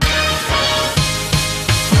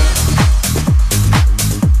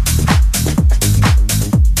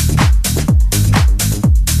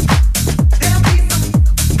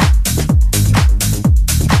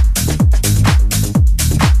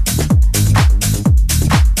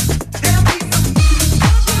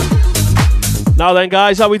Now then,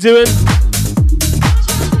 guys, how we doing?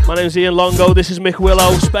 My name's Ian Longo, this is Mick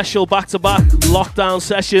Willow, special back-to-back lockdown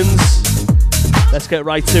sessions. Let's get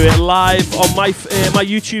right to it. Live on my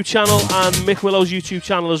YouTube channel and Mick Willow's YouTube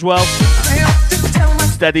channel as well.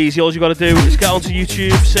 It's dead easy, all you got to do is get onto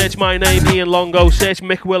YouTube, search my name, Ian Longo, search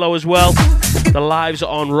Mick Willow as well. The lives are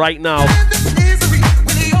on right now.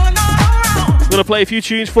 I'm going to play a few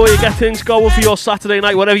tunes for you, get things going for your Saturday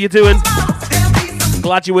night, whatever you're doing.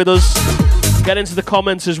 Glad you're with us. Get into the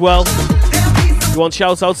comments as well. If you want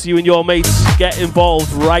shout outs to you and your mates, get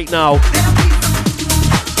involved right now.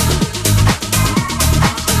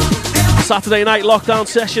 Saturday night lockdown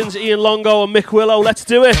sessions, Ian Longo and Mick Willow, let's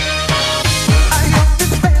do it.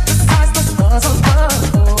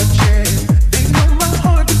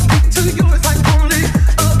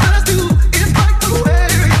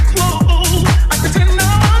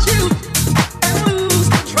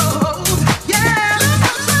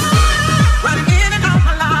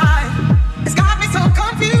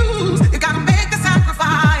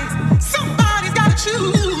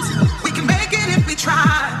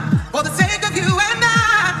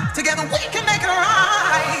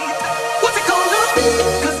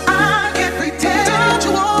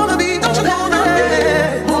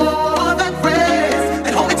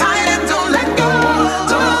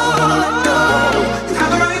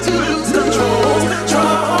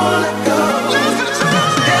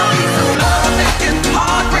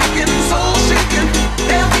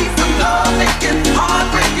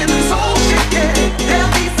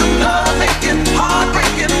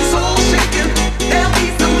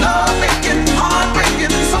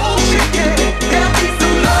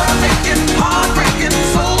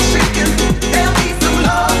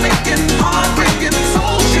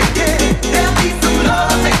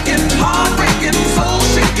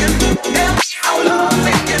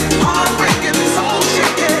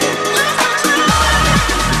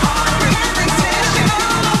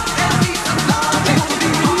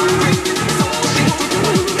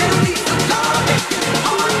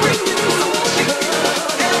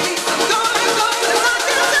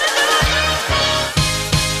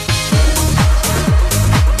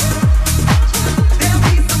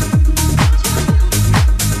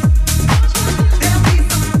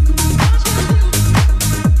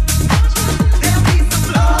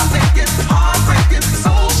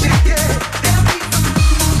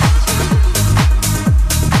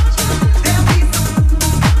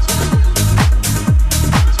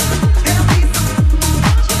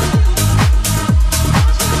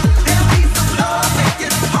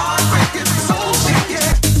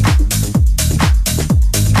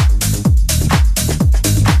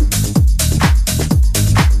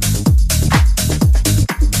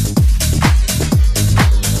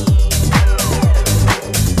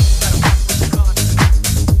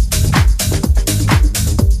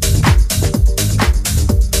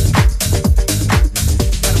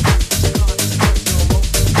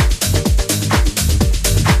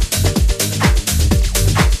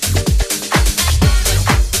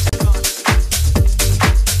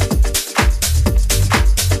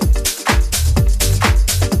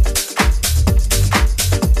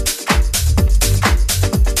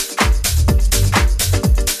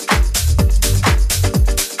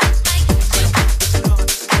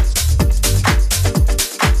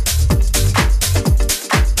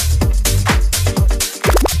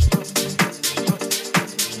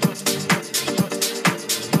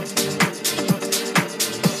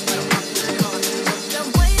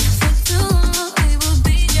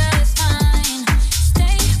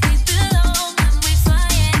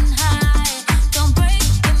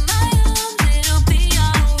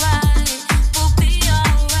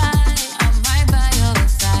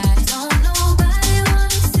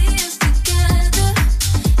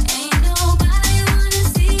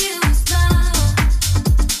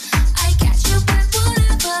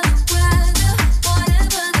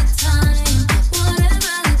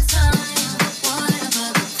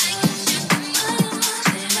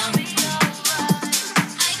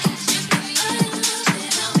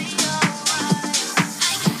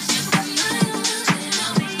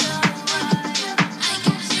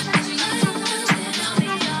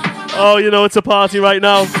 Oh, you know it's a party right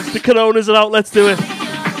now. The Coronas are out, let's do it.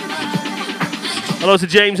 Hello to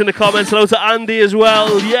James in the comments, hello to Andy as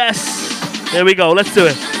well. Yes! Here we go, let's do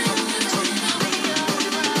it.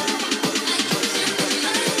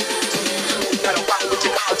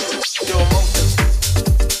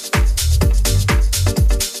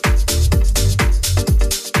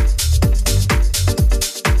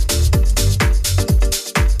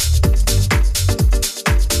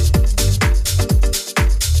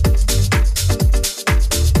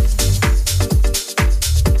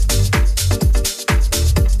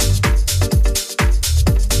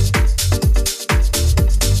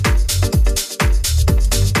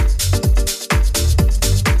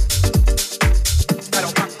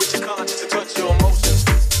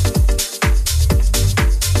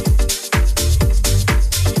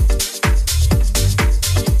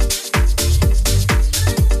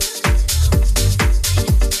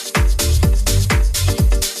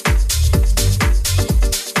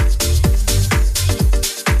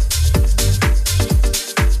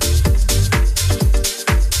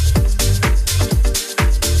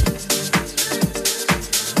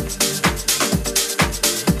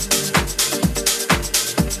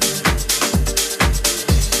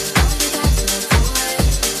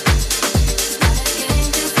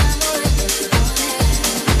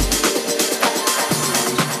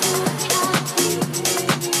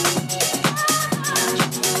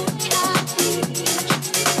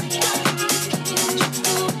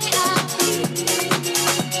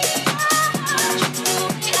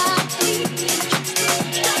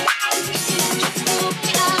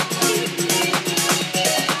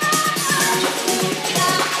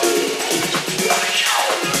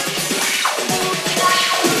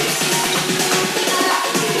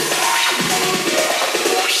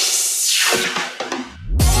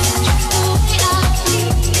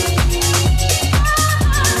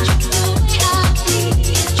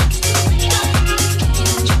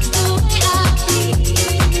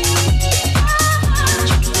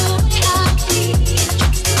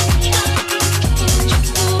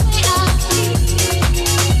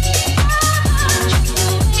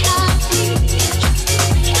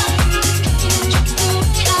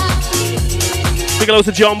 hello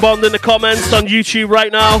to John Bond in the comments on YouTube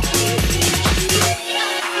right now.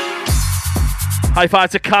 High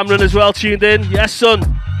five to Cameron as well, tuned in. Yes, son.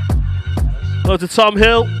 Hello to Tom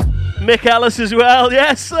Hill. Mick Ellis as well.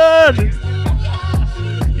 Yes, son.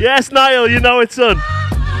 Yes, Niall, you know it, son.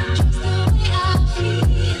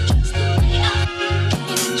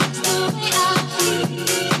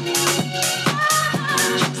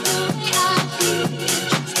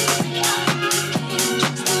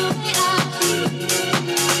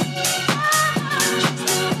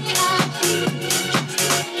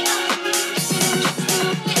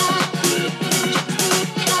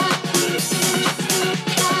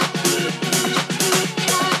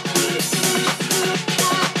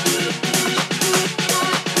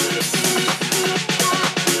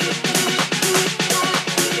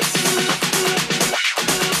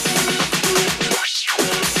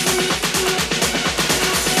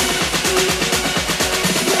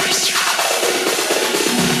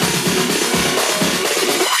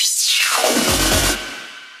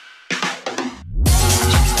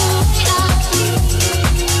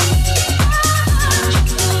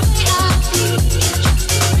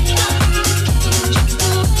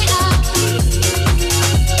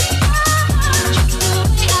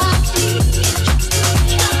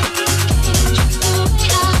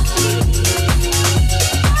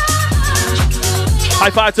 High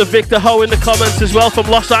five to Victor Ho in the comments as well from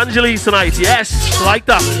Los Angeles tonight. Yes, I like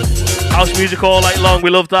that. House music all night long, we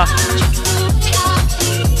love that.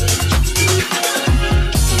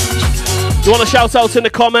 You want a shout out in the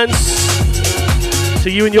comments to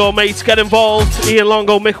you and your mates, get involved. Ian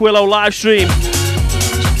Longo, Mick Willow live stream.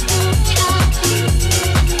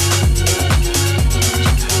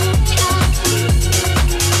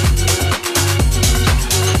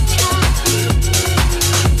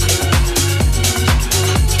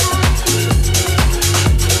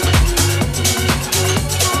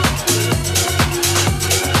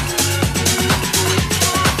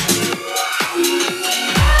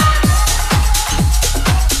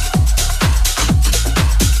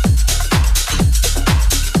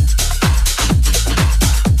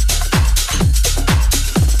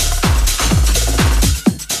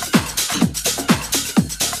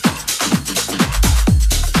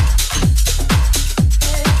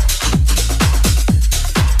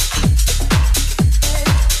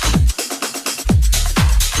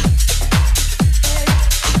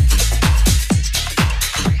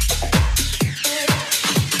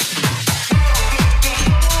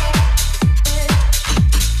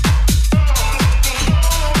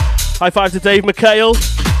 High five to Dave McHale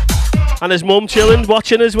and his mum chilling,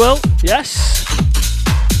 watching as well. Yes.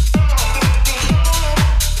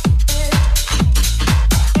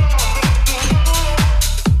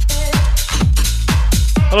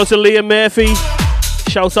 Hello to Liam Murphy.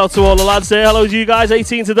 Shout out to all the lads there. Hello to you guys,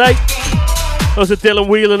 18 today. Hello to Dylan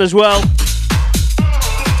Whelan as well.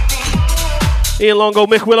 Ian Longo,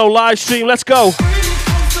 Mick Willow live stream. Let's go.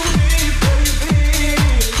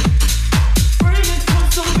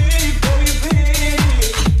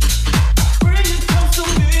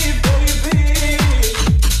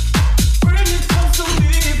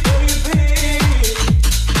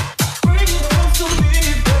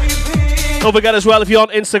 Don't forget as well, if you're on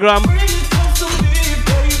Instagram,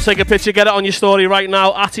 take a picture, get it on your story right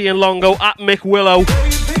now, at Ian Longo, at Mick Willow.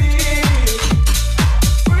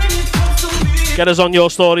 Get us on your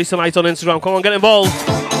story tonight on Instagram. Come on, get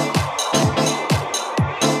involved.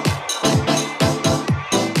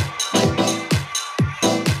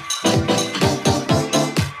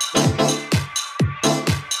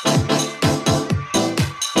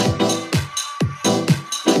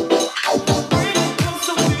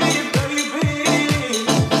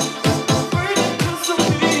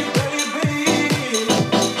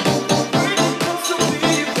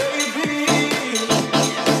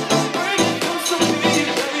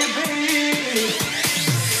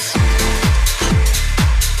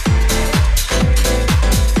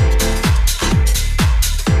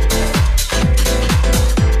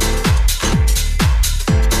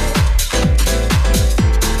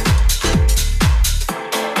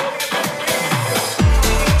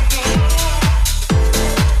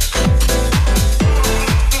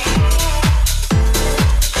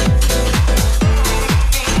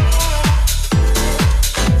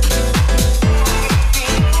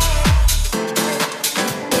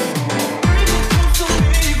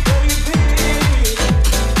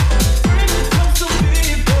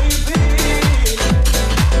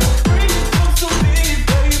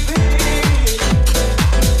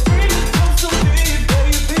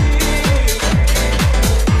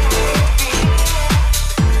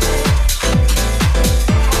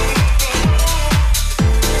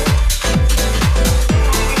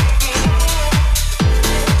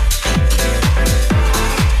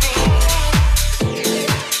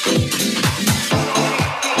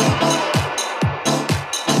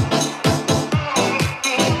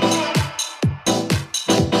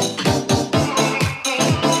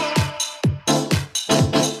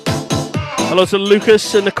 Hello to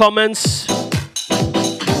Lucas in the comments.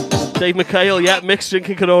 Dave McHale, yeah, mixed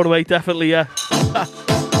drinking Corona, mate, definitely, yeah.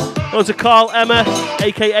 Hello to Carl Emma,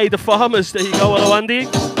 aka The Farmers. There you go, hello Andy.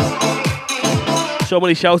 So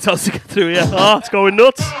many shout outs to get through here. Oh, it's going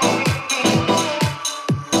nuts.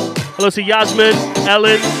 Hello to Yasmin,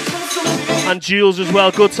 Ellen, and Jules as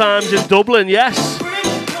well. Good times in Dublin, yes.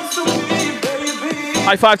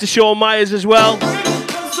 High five to Sean Myers as well.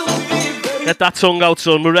 Get that tongue out,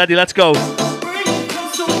 son. We're ready, let's go.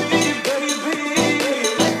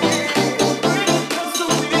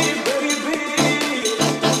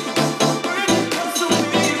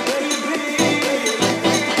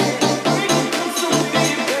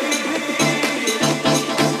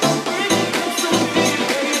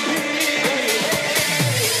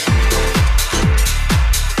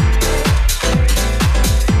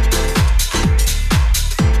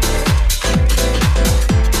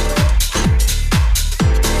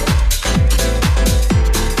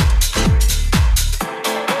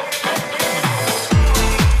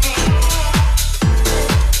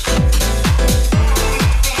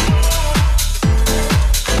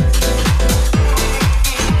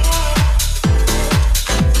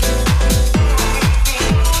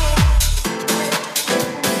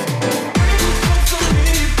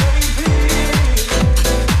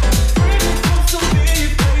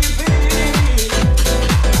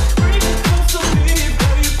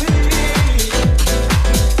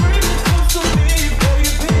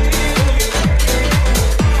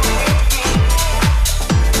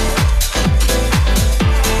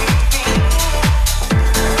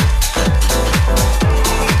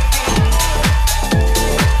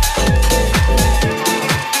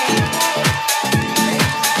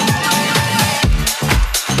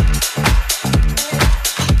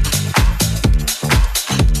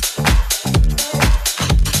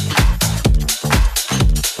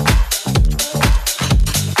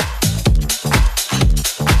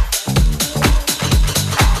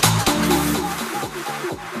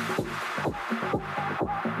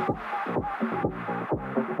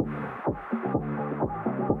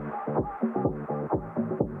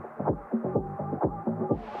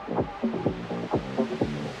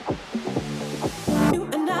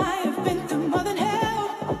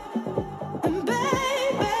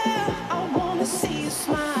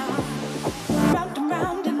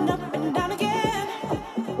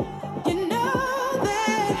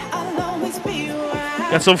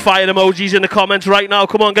 Get some fire emojis in the comments right now.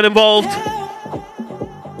 Come on, get involved.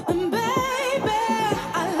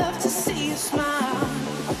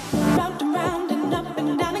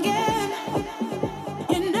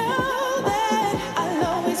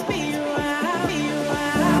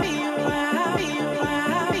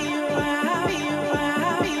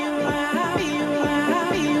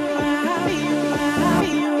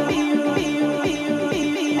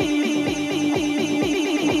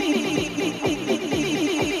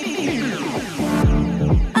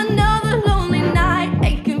 Another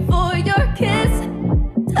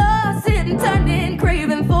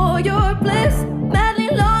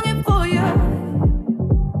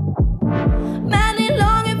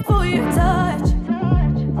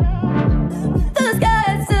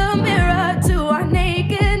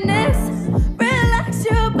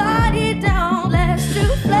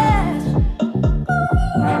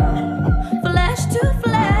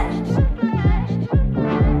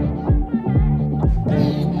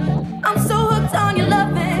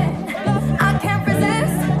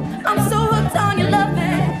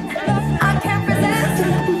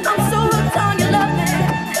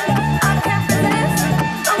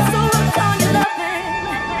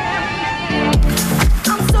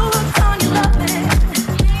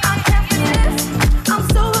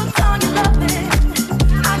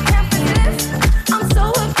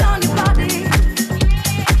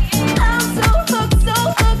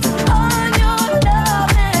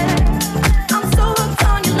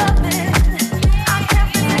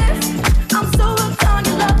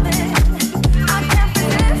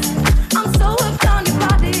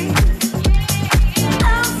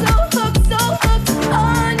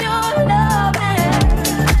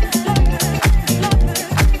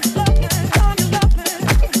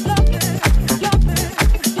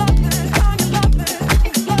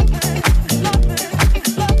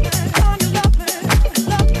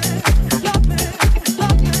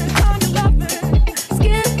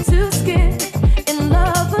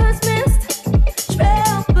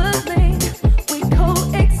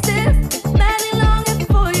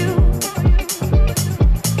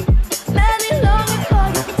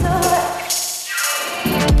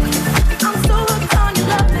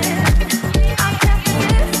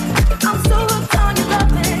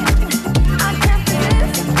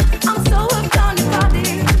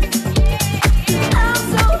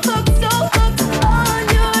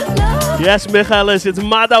Yes, Michaelis, it's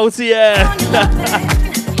mad out here.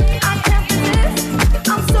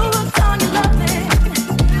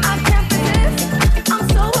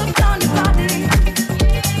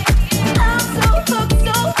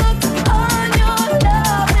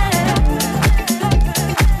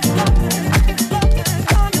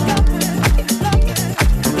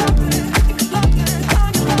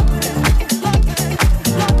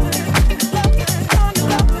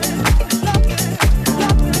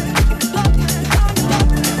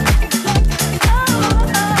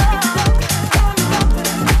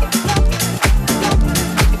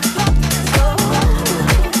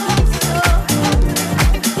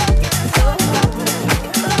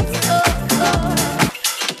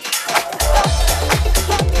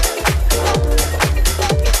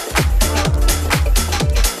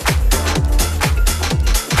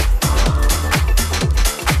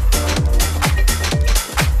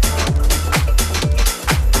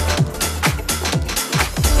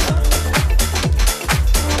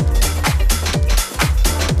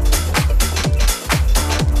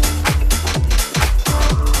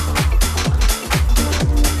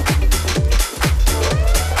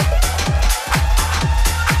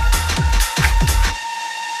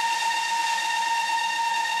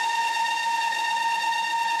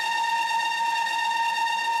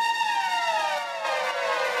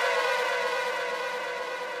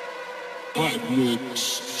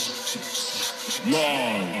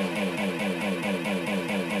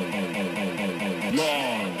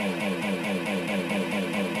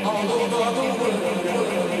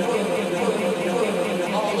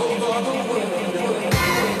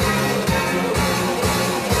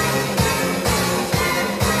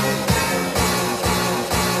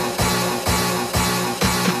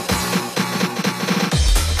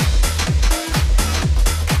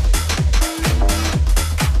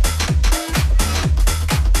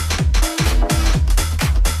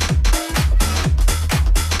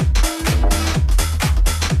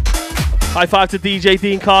 High five to DJ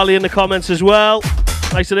Dean Carley in the comments as well.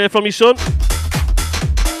 Nice to hear from you, son.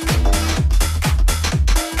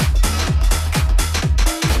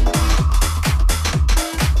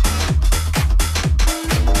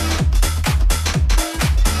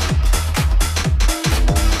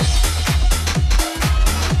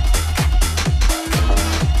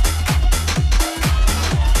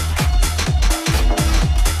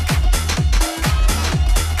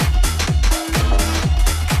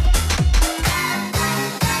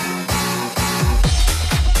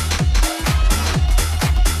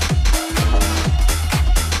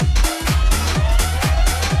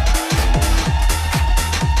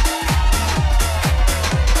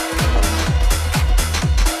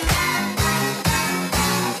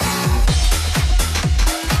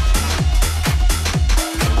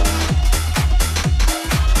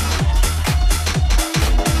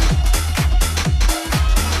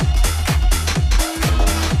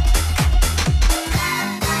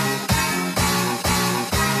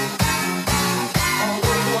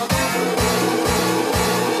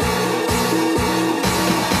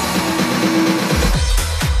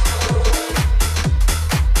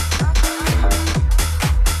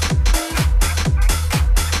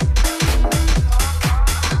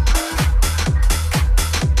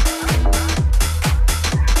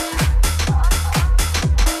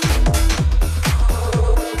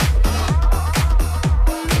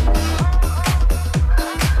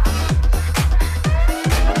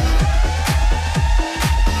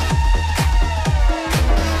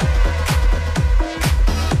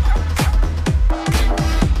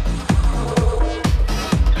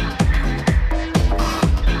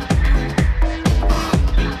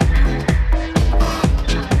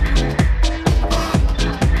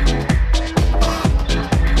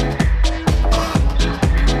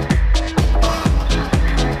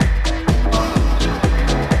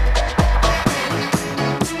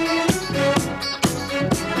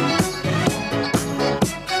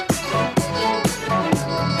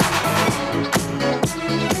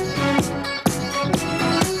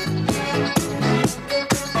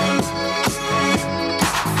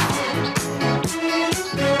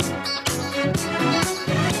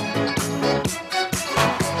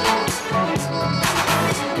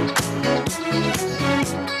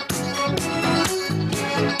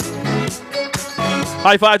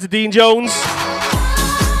 High five to Dean Jones.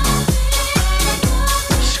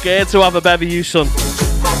 Scared to have a bevy, you son.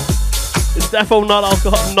 It's defo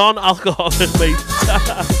non-alcoholic,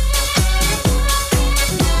 mate.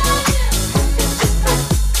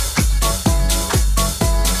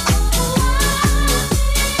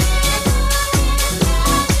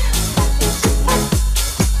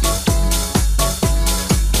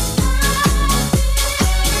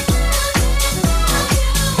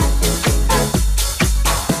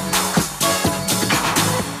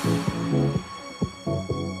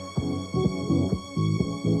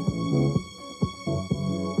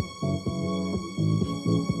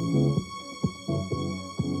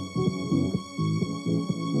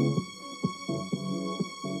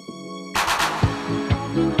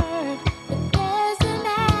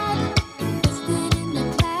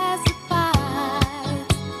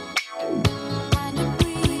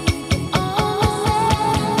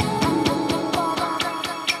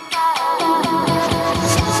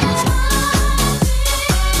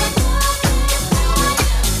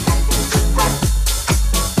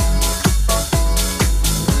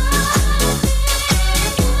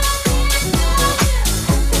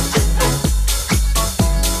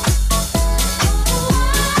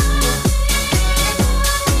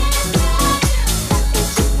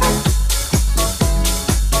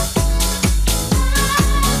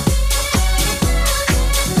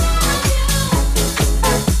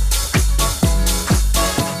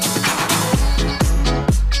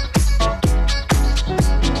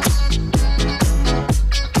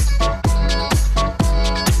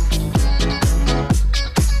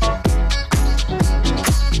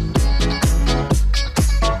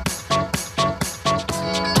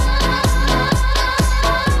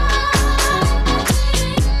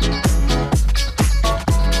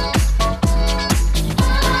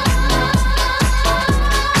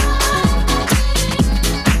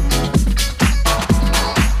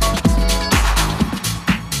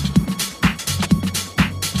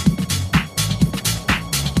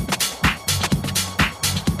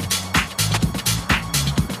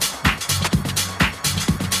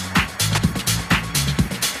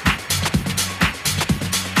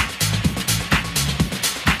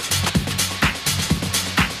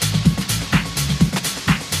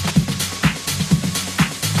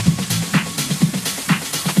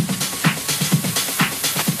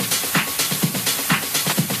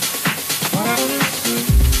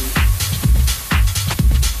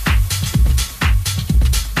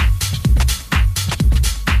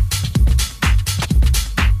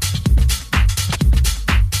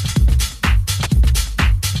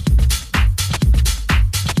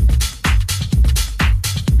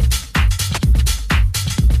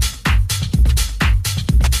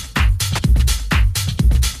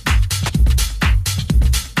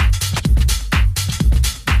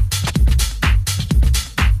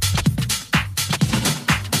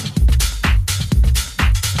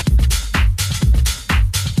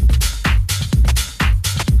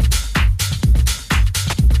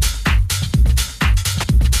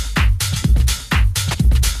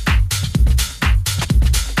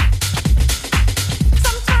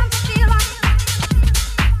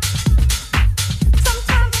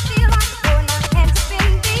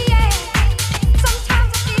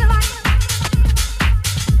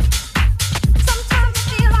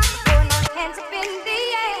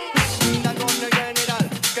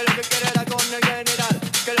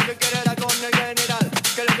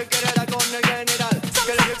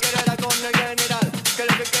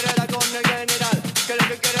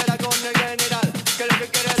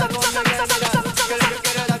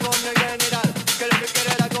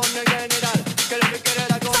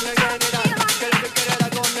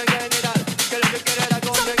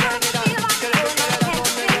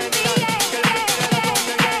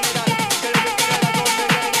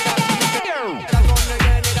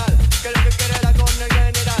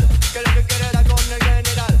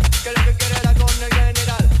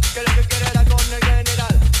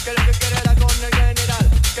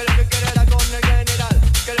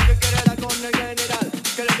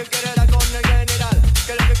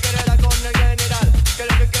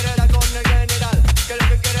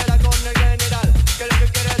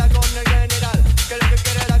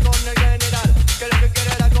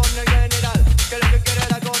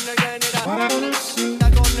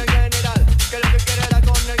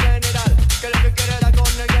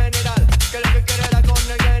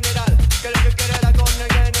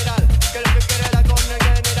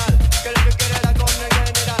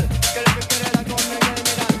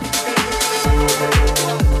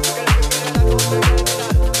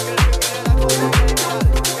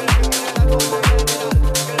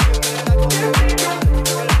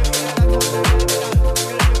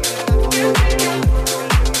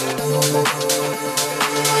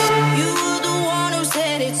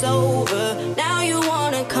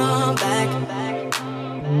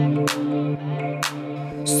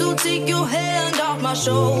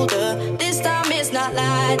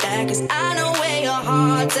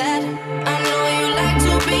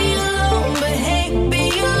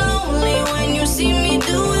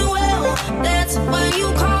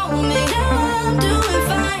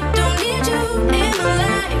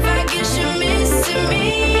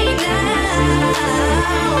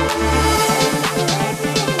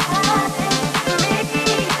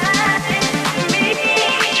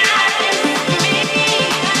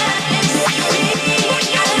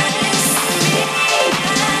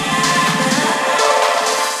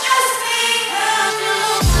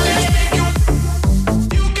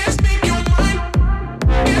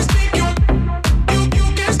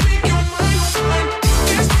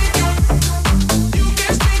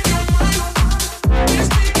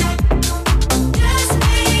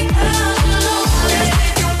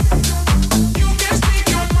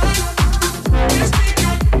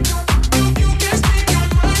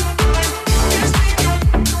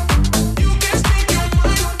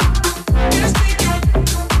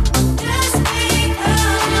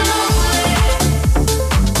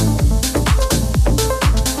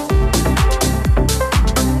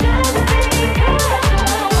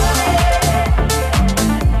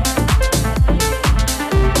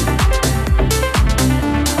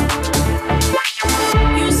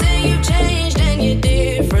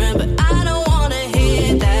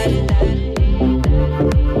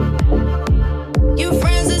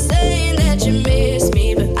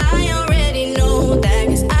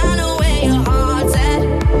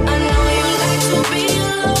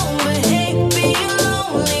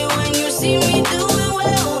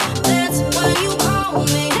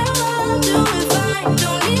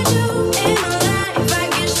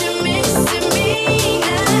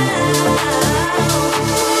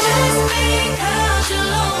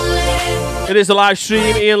 It is a live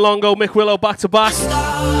stream. Ian Longo, Mick Willow, back to back.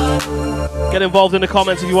 Get involved in the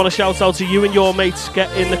comments if you want to shout out to you and your mates.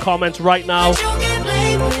 Get in the comments right now.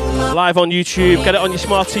 Live on YouTube. Get it on your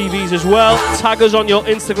smart TVs as well. Tag us on your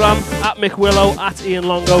Instagram at Mick Willow, at Ian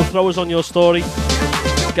Longo. Throw us on your story.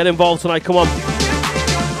 Get involved tonight. Come on.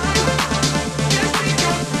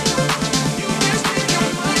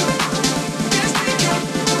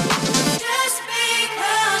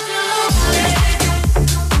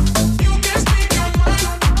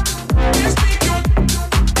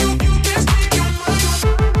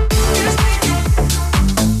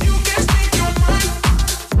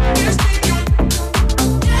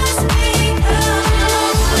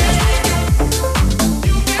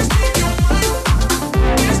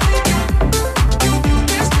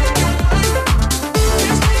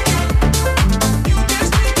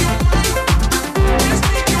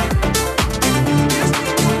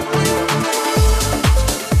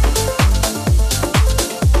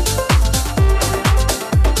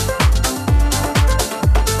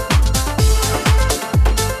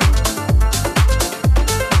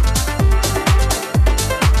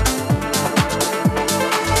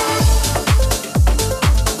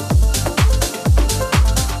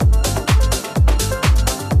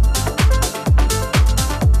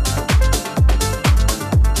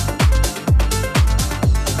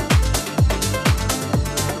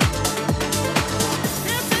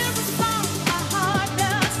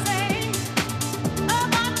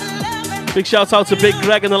 Big shout out to Big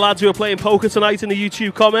Greg and the lads who are playing poker tonight in the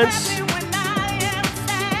YouTube comments.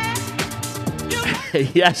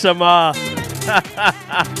 Yes, Amar.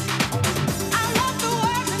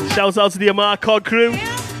 Shout out to the Amar COD crew.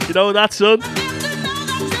 You know that, son?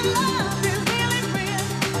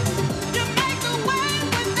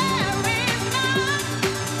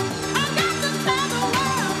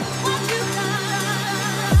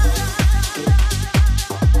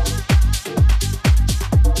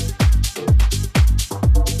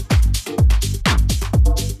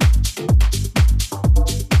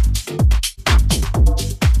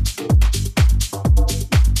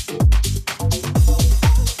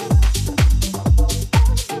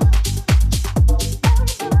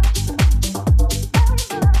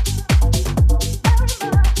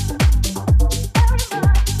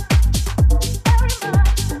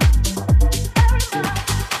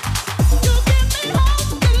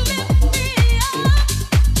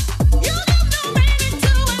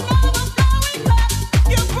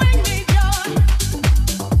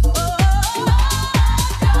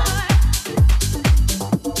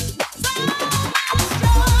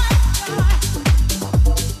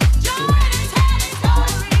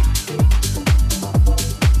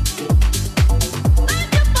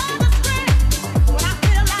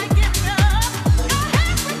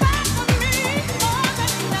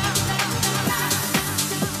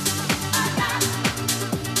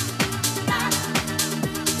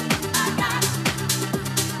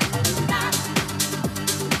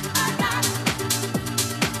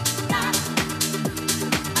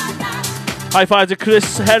 High five to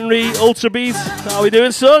Chris Henry, Ultra Beat. How we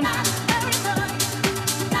doing, son?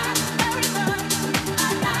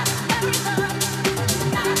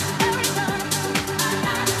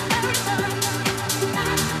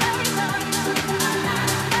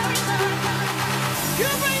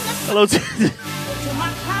 Hello to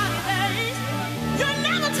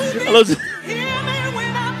hello to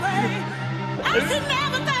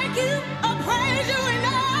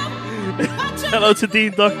hello to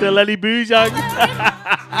Dean Dr. Lenny Boojang.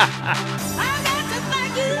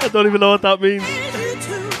 I don't even know what that means.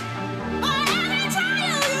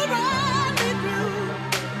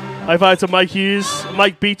 High five to Mike Hughes,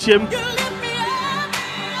 Mike Beecham.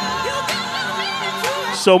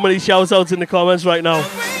 So many shout outs in the comments right now.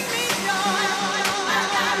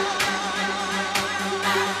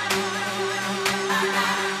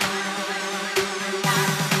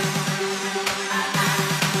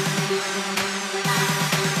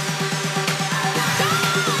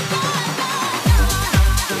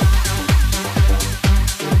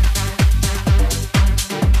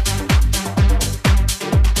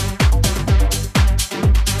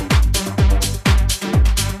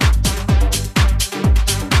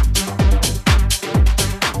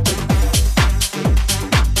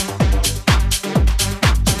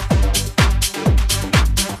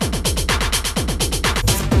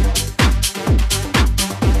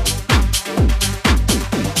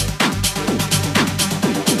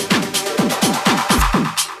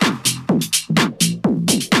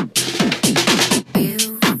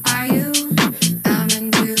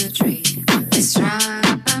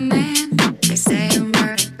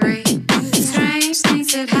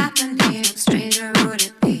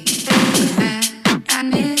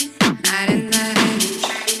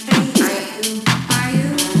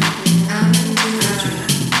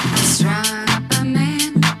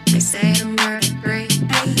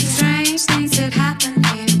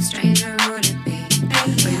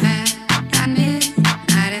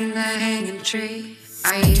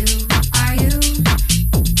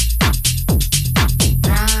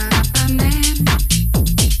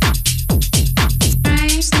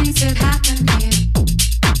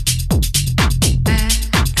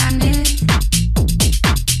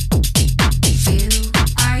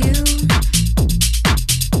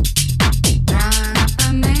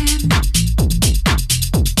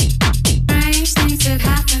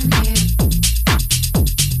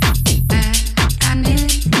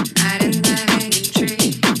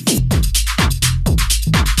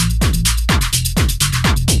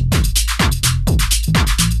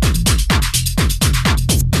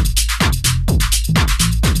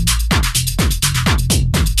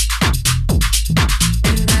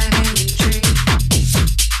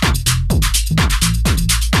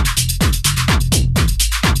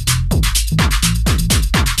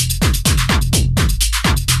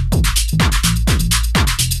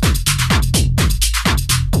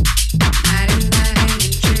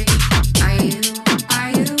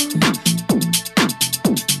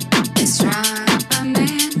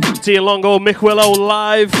 Longo, Mick Willow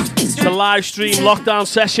live, the live stream lockdown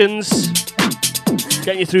sessions.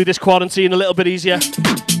 Getting you through this quarantine a little bit easier.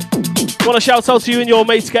 Want to shout out to you and your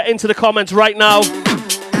mates. Get into the comments right now.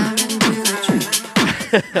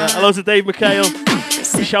 Hello to Dave McHale.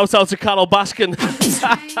 Shout out to Carol Baskin.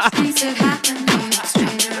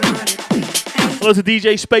 Hello to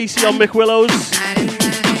DJ Spacey on Mick Willows.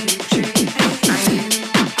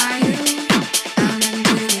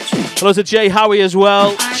 Hello to Jay Howie as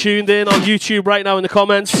well, tuned in on YouTube right now in the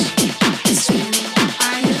comments.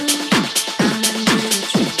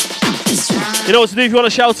 You know what to do if you want to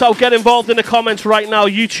shout out, get involved in the comments right now.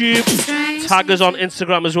 YouTube, tag us on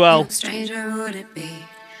Instagram as well. Stranger would it be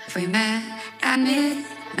if we met at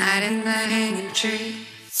midnight in the hanging tree?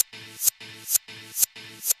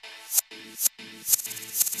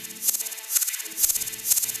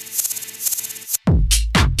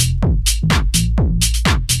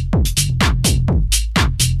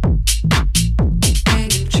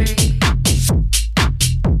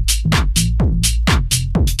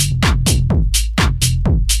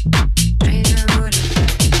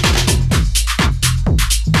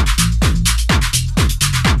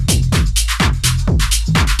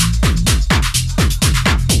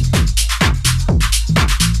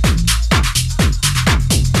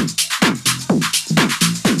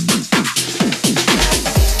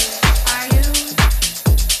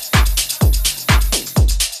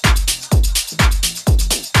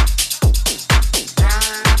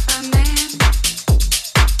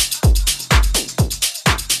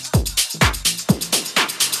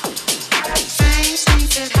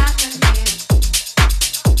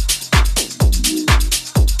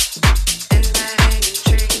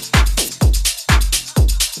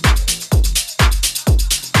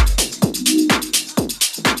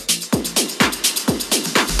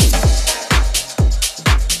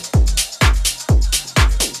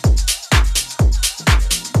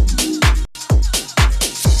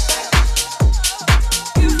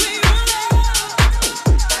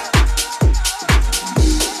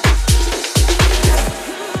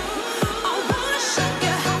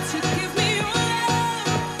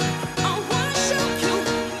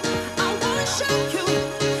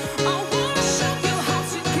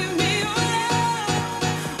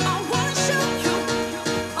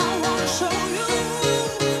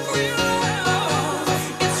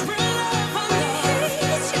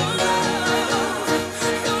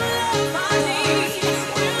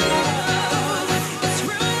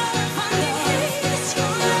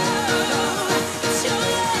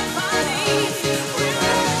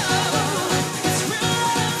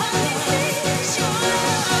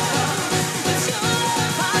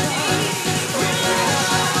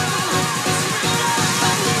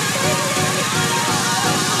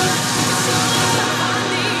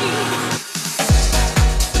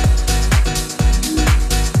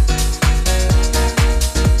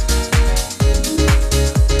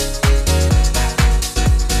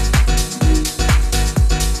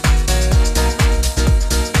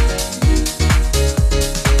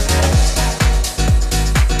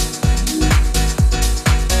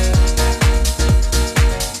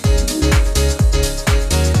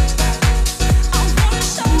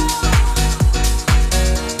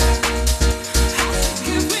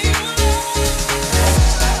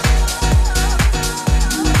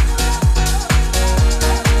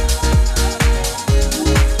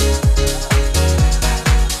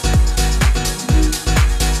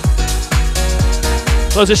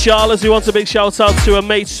 Hello to Charlotte, who wants a big shout out to her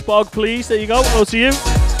mate Spog, please. There you go. Hello to you.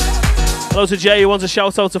 Hello to Jay, who wants a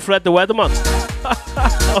shout out to Fred the Weatherman.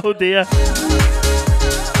 Oh dear.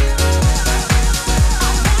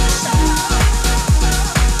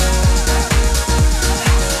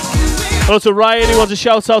 Hello to Ryan, who wants a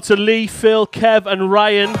shout out to Lee, Phil, Kev, and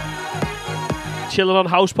Ryan. Chilling on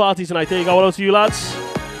house party tonight. There you go. Hello to you lads.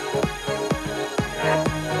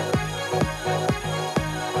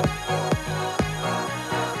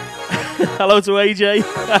 Hello to AJ.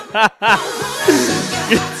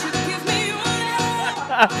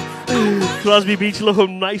 Crosby Beach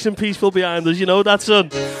looking nice and peaceful behind us. You know that, son?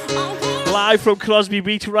 Live from Crosby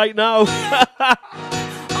Beach right now.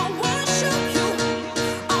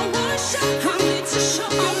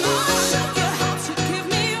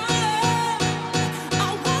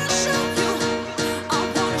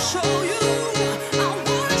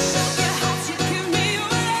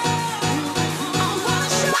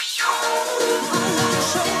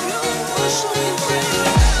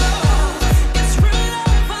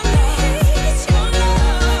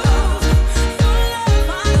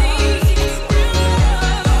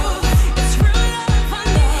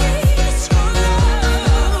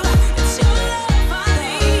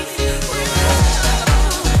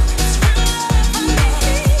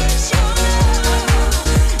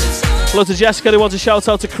 out to Jessica, who wants a shout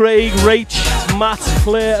out to Craig, Rach, Matt,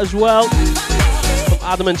 Claire as well. From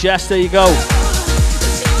Adam and Jess, there you go.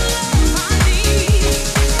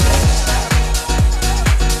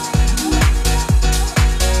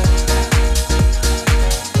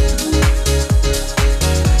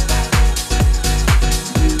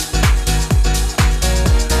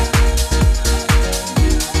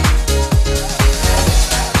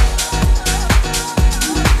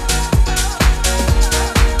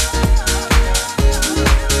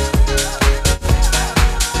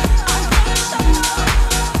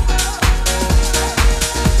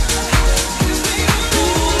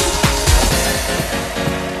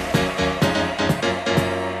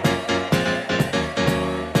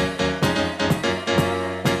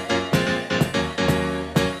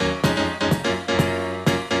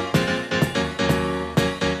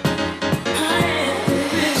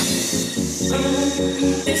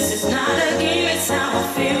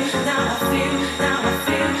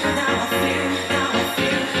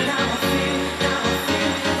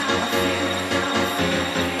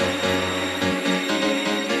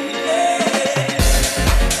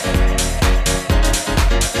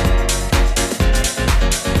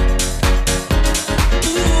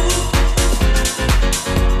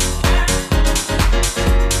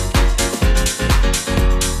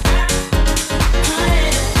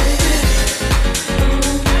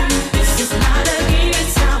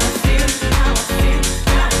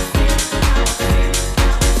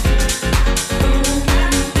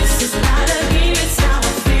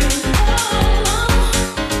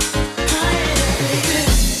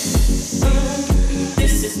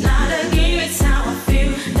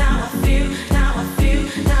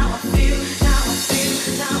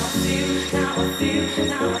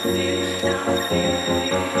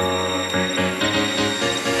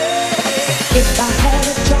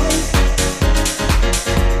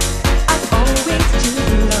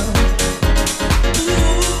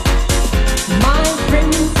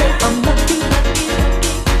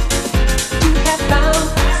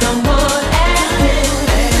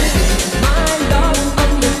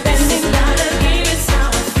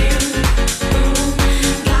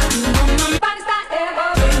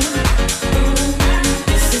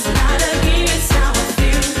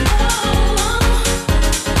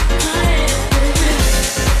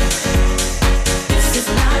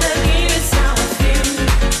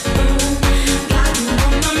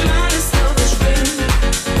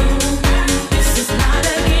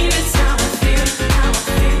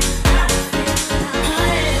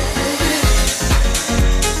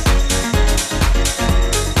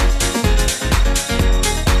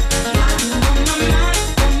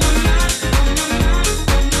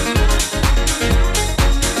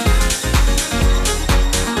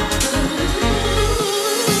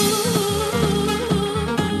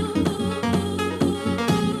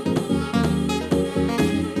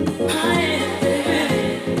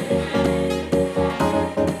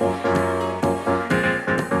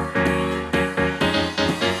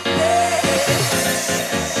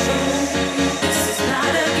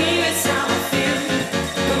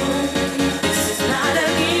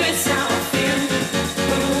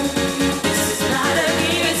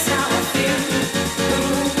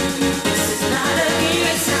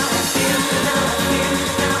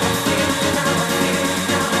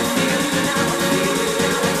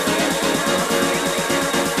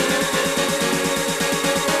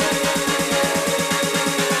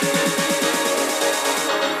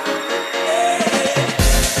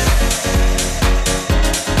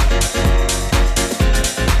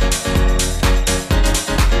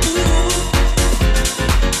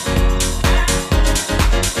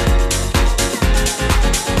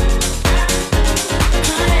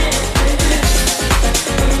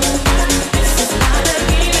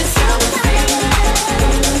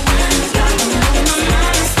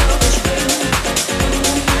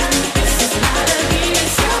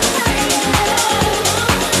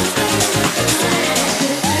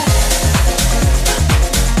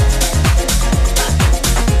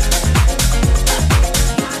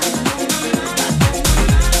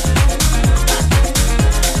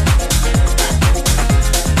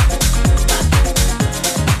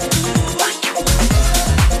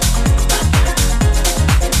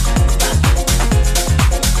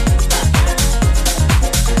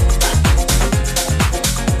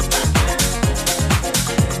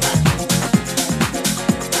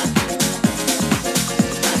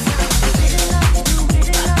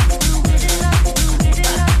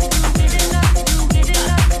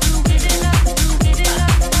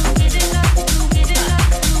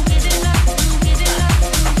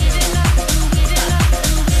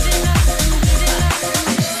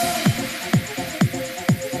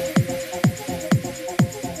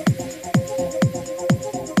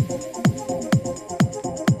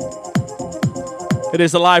 It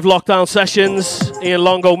is the live lockdown sessions. Ian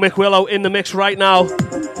Longo, Mick Willow in the mix right now.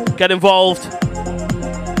 Get involved.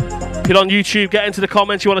 Get on YouTube, get into the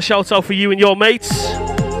comments. You want a shout out for you and your mates.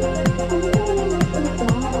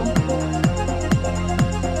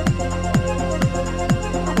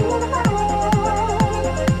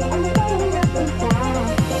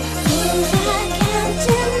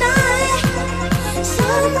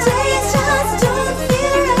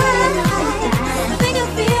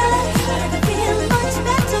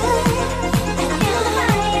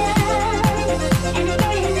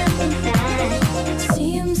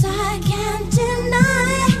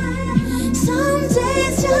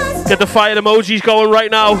 Get the fire emojis going right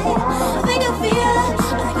now.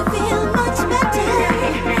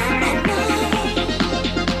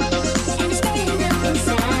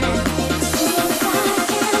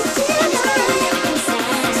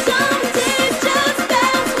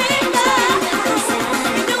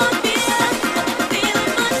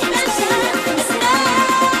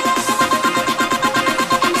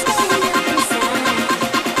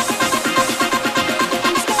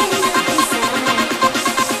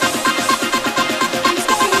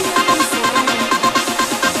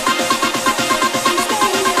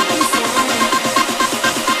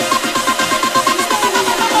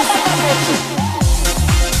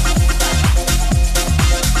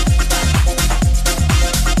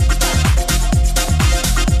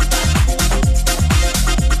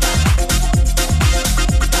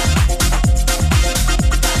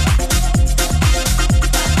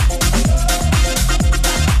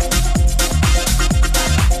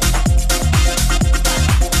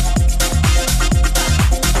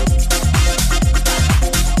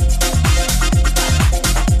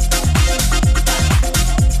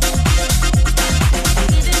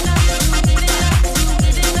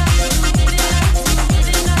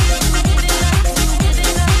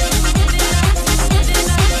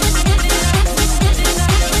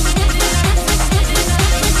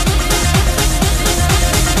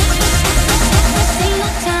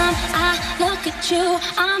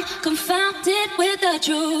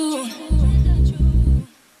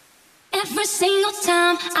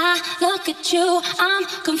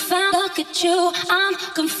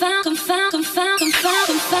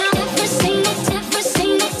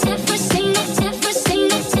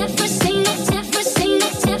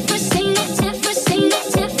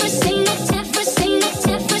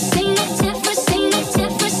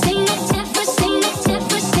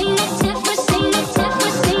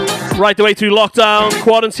 Right the way through lockdown,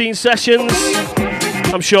 quarantine sessions.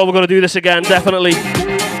 I'm sure we're going to do this again, definitely.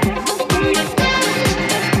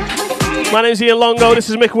 My name's Ian Longo, this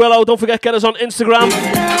is Mick Willow. Don't forget, get us on Instagram.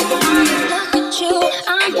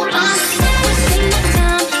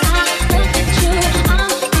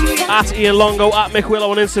 At Ian Longo, at Mick Willow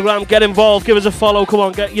on Instagram. Get involved, give us a follow, come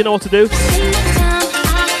on, you know what to do.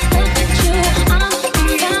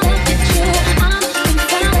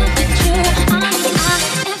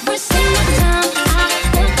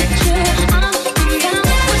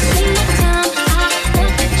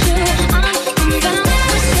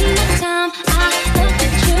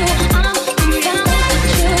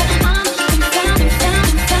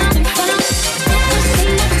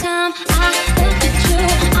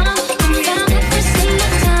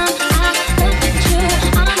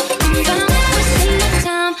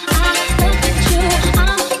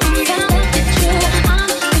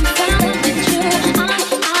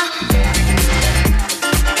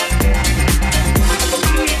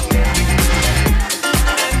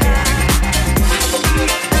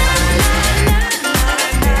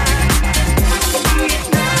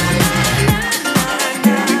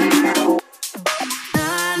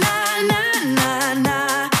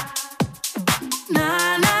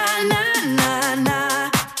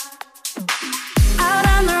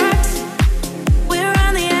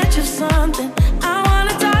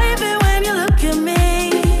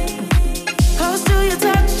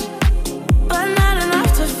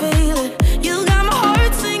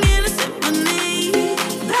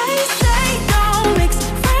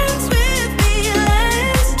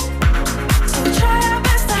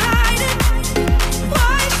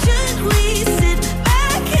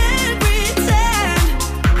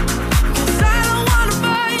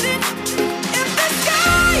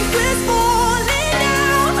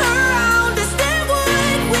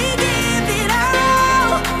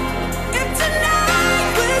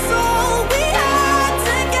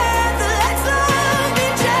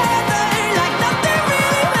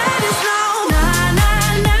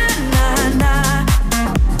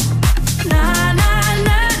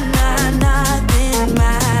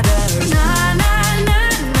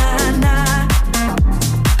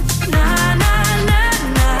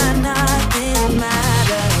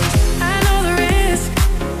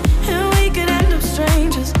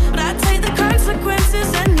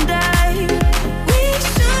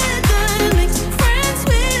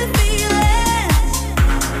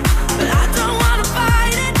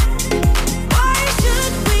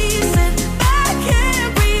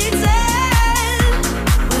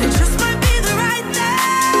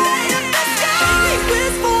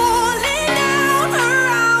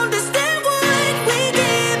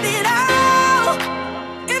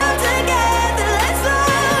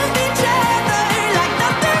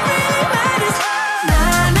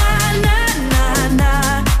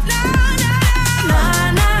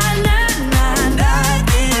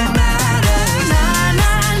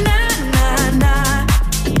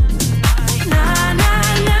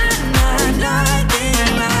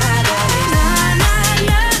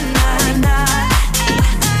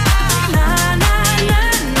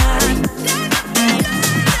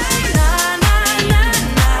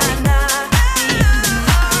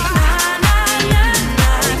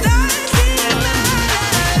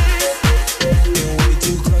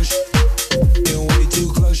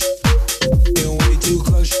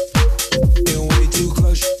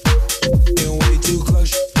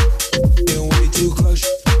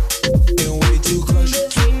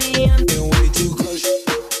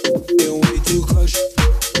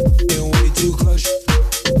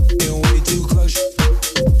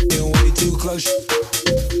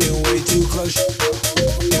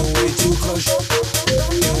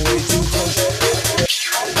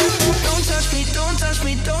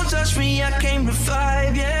 I came to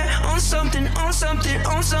five, yeah. On something, on something,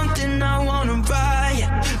 on something I wanna ride,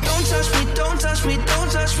 yeah. Don't touch me, don't touch me, don't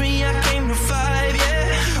touch me, I came to five,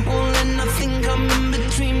 yeah. Won't let nothing come in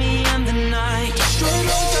between me and the night. Don't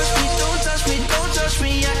touch me, don't touch me, don't touch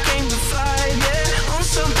me, I came to five, yeah. On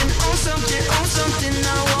something, on something, on something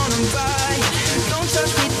I wanna ride. Don't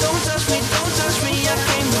touch me, don't touch me, don't touch me, I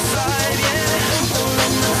came to five, yeah. Won't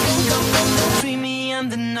let nothing come in between me and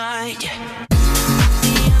the night, yeah.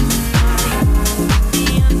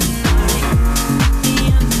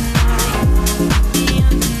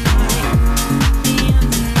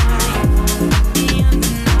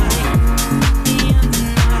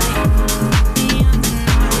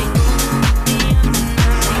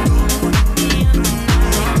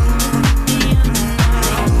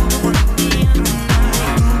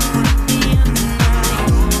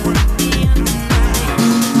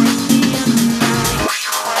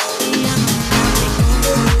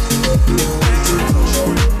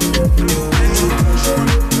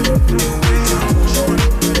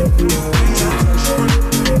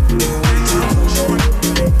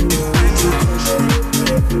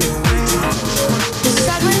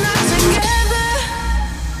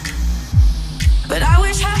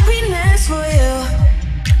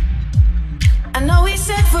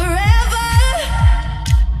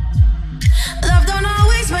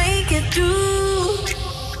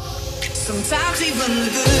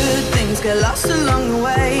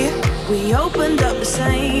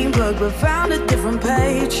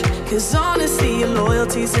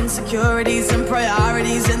 Insecurities and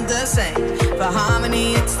priorities ain't the same. For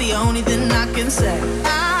harmony, it's the only thing I can say.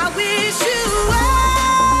 I wish you well.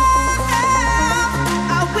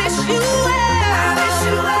 I wish you well. I wish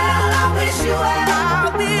you well. I wish you well. I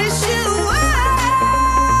wish you well.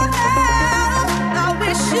 I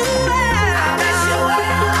wish you well. I wish you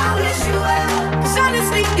well. I wish you well. 'Cause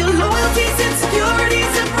honestly, your loyalties,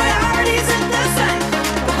 insecurities, and priorities ain't the same.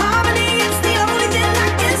 For harmony, it's the only thing I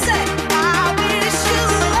can say.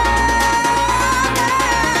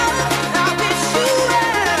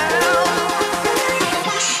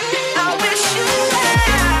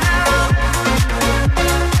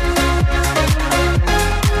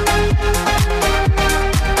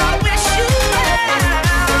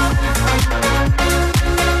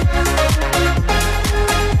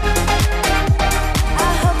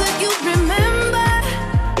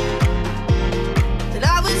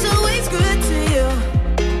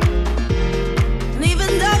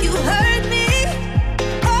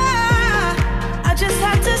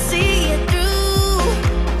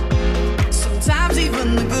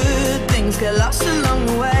 Get lost along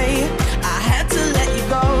the way. I had to let you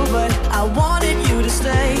go, but I wanted you to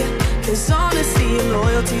stay. 'Cause honesty and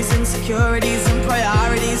loyalties, insecurities and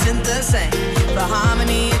priorities ain't the same. For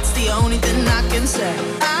harmony, it's the only thing I can say.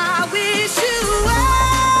 I wish you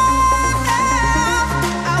well.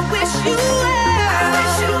 I wish you well. I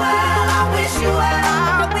wish you well. I wish you well.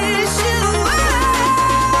 I wish you well.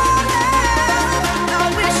 I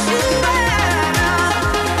wish you well.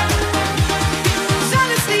 'Cause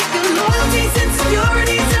honestly, your loyalties,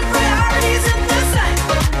 insecurities, and priorities are the same.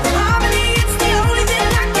 For harmony, it's the only thing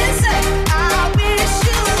I can say. I wish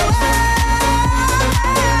you well.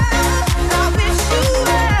 I wish you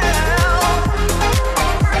well.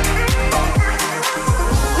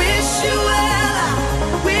 Wish you well.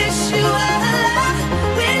 Wish you well.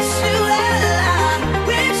 Wish you well.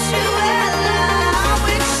 Wish you well.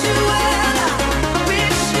 Wish you well.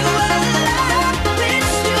 Wish you well.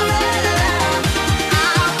 Wish you well.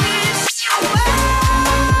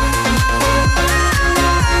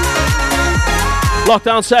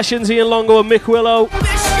 Lockdown Sessions, Ian Longo and Mick Willow.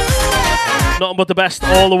 Nothing but the best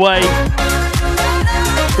all the way.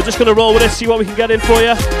 We're just going to roll with it, see what we can get in for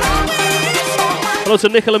you. Hello to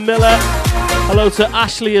Nicola Miller. Hello to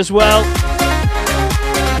Ashley as well.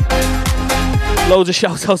 Loads of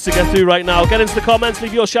shout outs to get through right now. Get into the comments,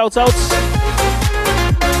 leave your shout outs.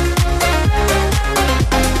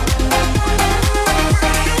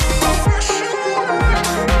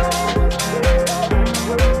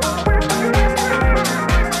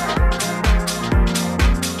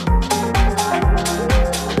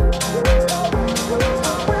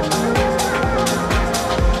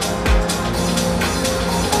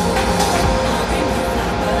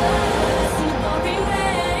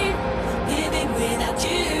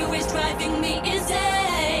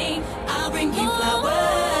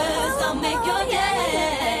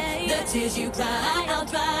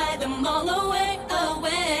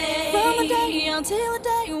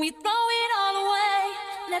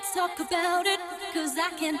 Talk about it, 'cause I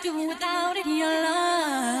can't do without it. Your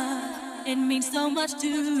love, it means so much to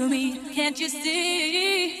me. Can't you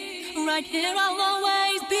see? right here I'll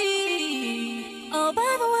always be. Oh,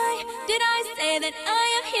 by the way, did I say that I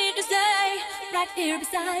am here to stay? Right here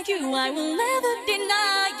beside you, I will never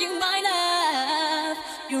deny you my love.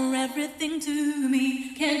 You're everything to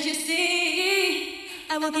me, can't you see?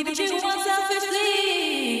 I will give it to you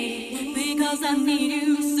unselfishly, because I need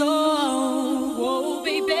you so, oh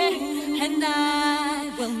baby. And I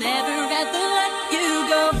will never ever let you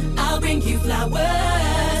go. I'll bring you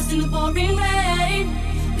flowers in the pouring rain.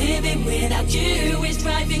 Living without you is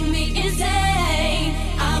driving me insane.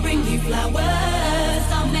 I'll bring you flowers,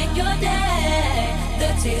 I'll make your day.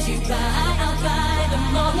 The tears you cry, I'll dry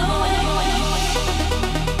them all away.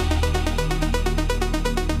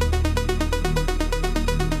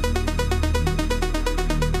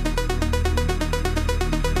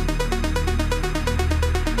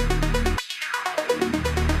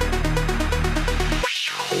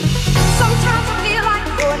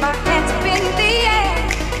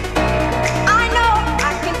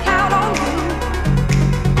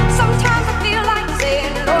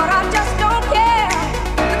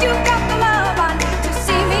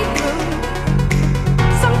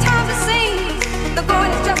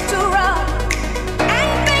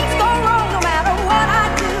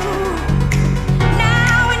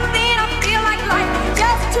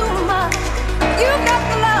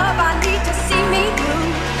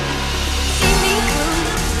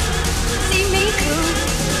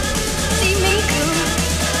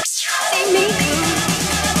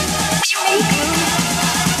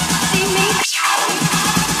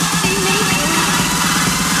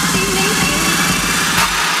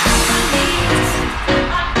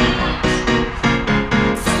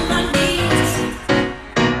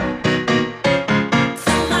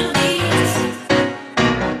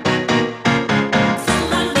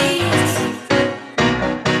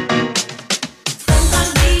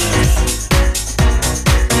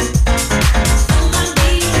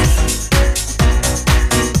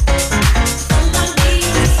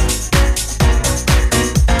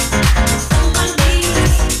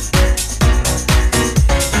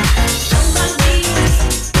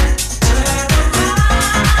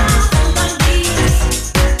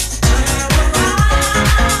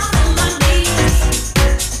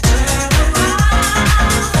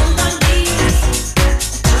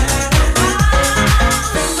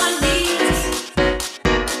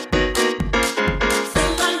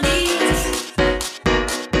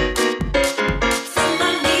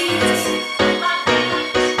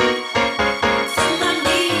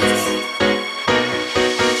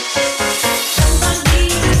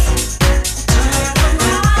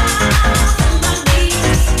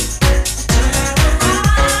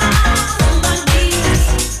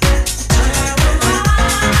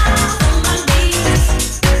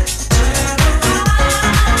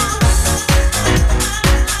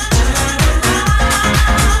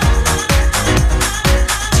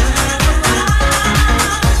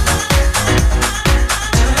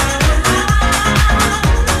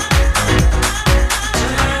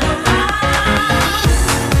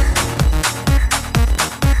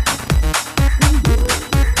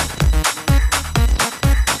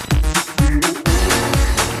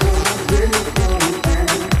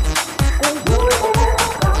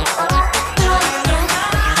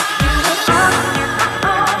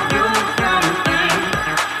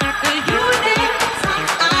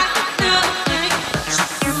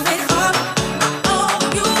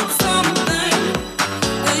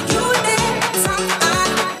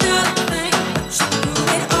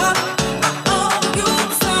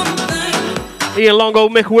 Ian Longo,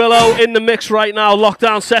 Mick Willow in the mix right now.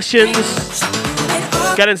 Lockdown Sessions.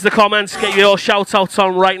 Get into the comments. Get your shout outs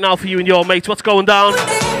on right now for you and your mates. What's going down?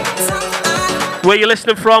 Where you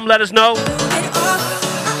listening from? Let us know.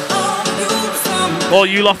 All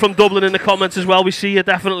you lot from Dublin in the comments as well. We see you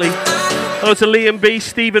definitely. Hello to Liam B,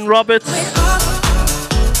 Stephen Roberts.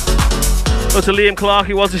 Hello to Liam Clark.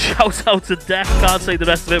 He wants a shout out to Death. Can't say the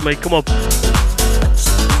rest of it, mate. Come on.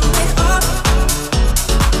 Something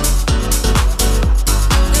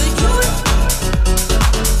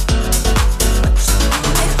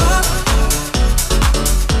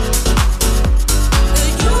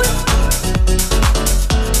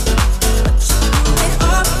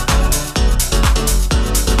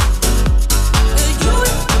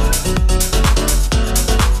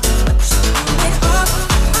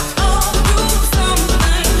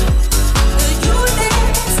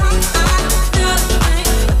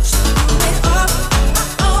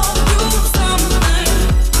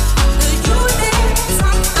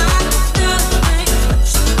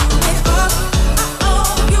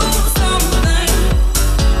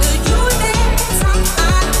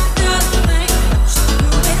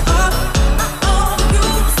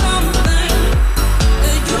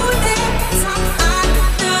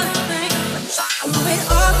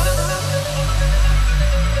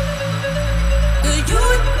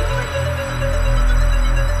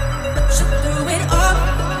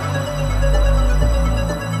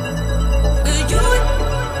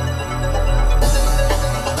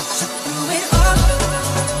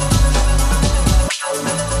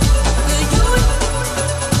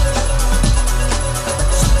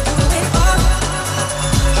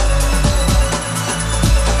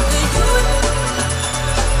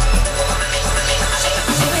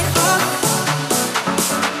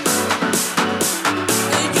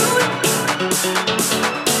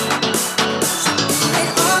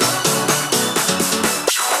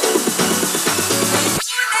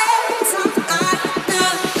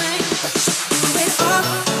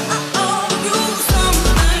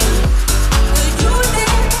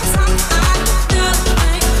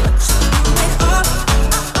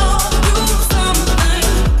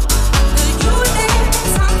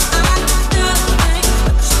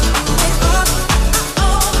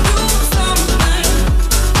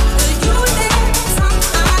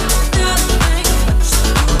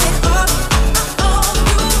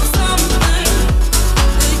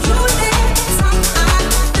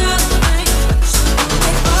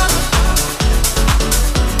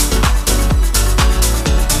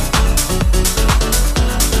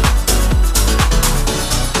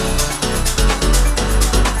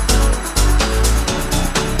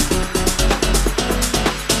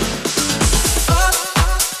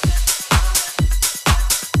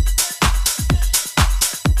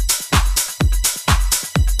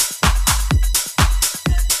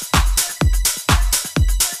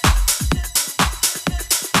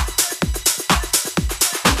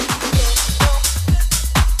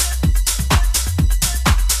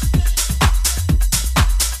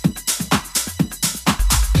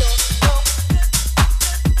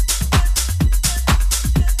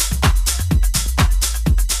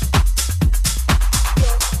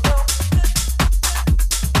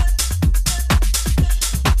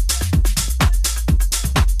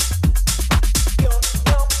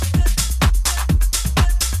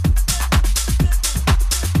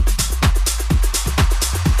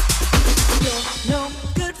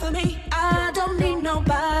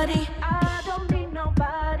nobody. I don't need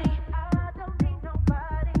nobody. I don't need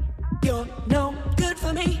nobody. You're no good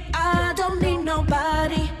for me. I don't need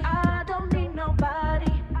nobody. I don't need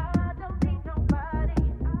nobody. I don't need nobody.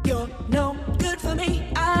 You're no good for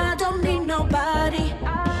me. I don't need nobody.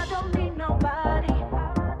 I don't need nobody.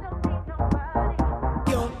 I don't need nobody.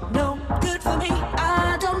 You're no good for me.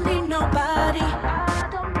 I don't need nobody. I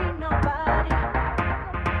don't need nobody.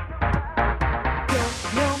 You're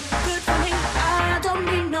no good for me. I don't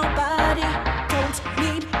need nobody. Don't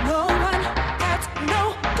need no one. That's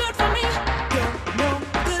no good for me. You're no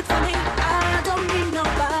good for me. I don't need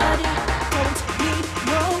nobody. Don't need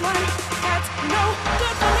no one. That's no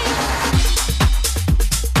good for me.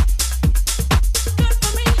 Good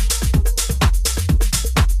for me. Good for me. Good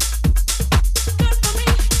for me. For me.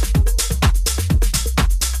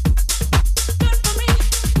 You're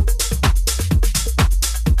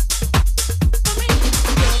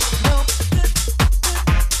no good. Good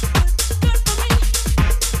for me.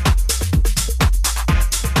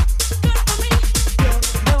 Good for me. You're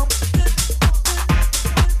no good. Good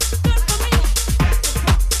for me.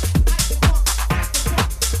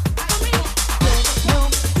 For me. You're no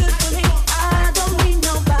good for me. I don't need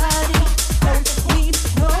nobody. Don't need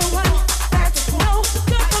no one. That's no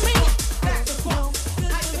good for me. That's no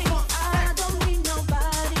good for me. I don't need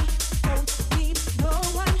nobody. Don't need no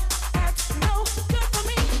one. That's no good for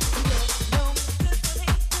me. You're no good for me.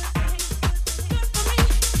 Good for me. Good for me.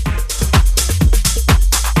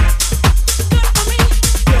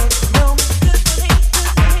 You're no good for me. Good for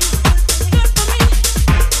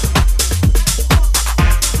me. Good for me. I don't need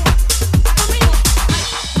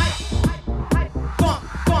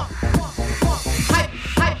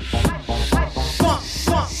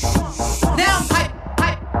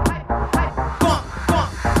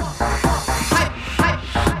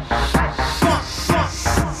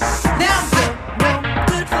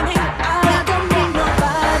nobody.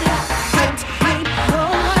 Don't need no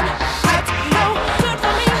one. That's no good for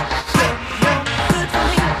me. You're no good for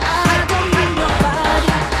me. I don't need nobody.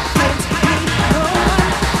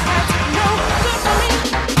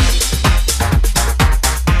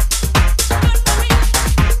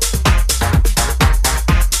 Don't need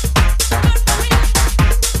no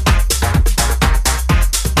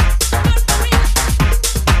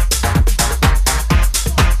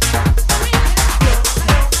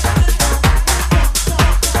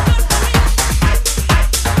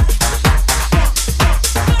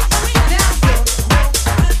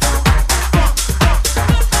That's no good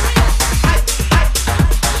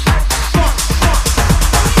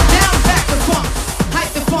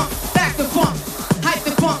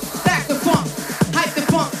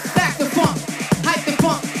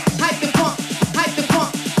for me.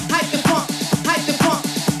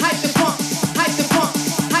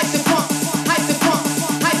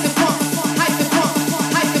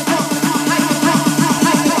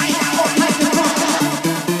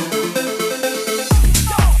 Good for me.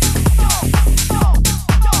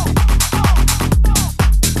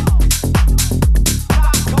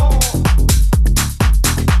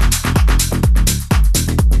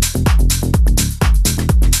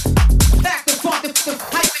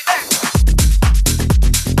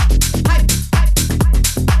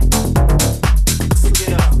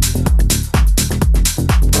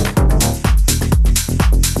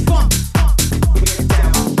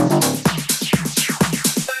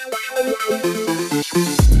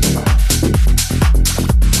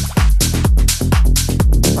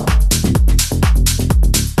 for me.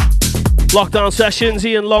 Lockdown Sessions,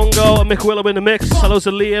 Ian Longo and Mick Willow in the mix. Hello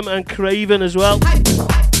to Liam and Craven as well.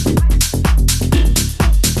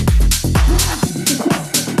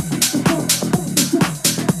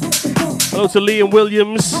 Hello to Liam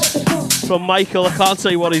Williams from Michael. I can't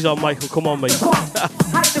say what he's on, Michael. Come on, mate.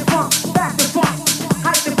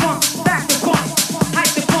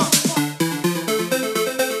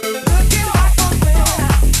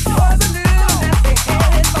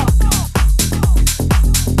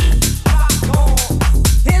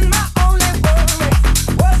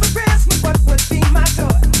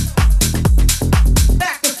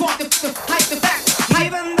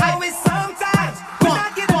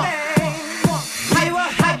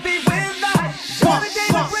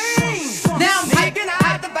 Now I'm taking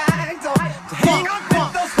out the bags.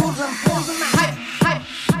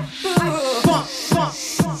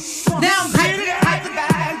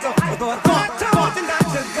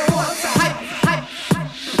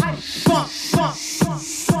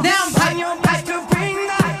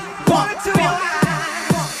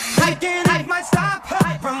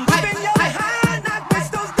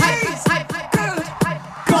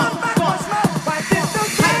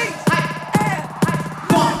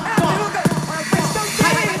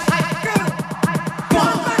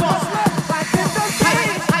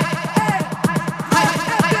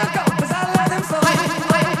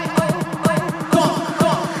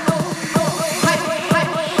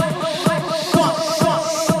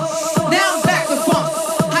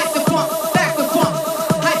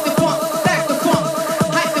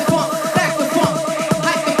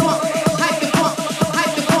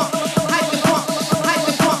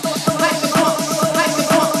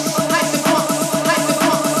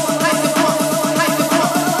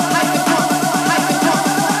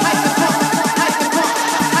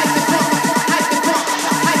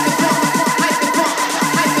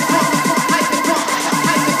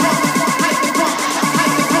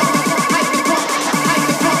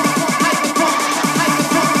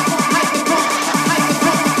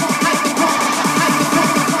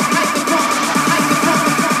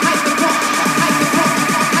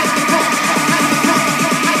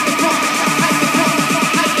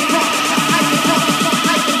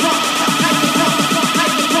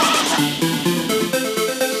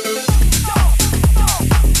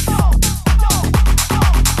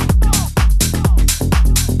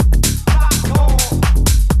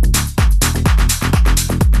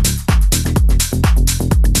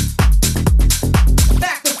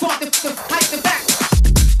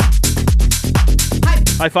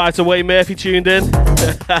 High five to Wayne Murphy tuned in.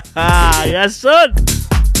 Yes, son.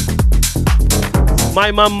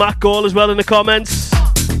 My man Matt Gall as well in the comments.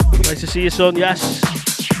 Nice to see you, son. Yes.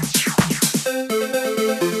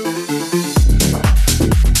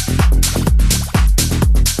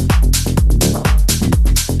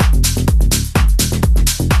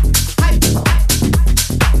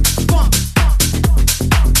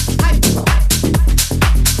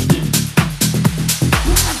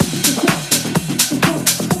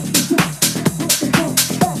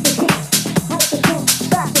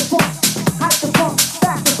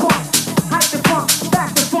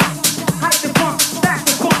 Back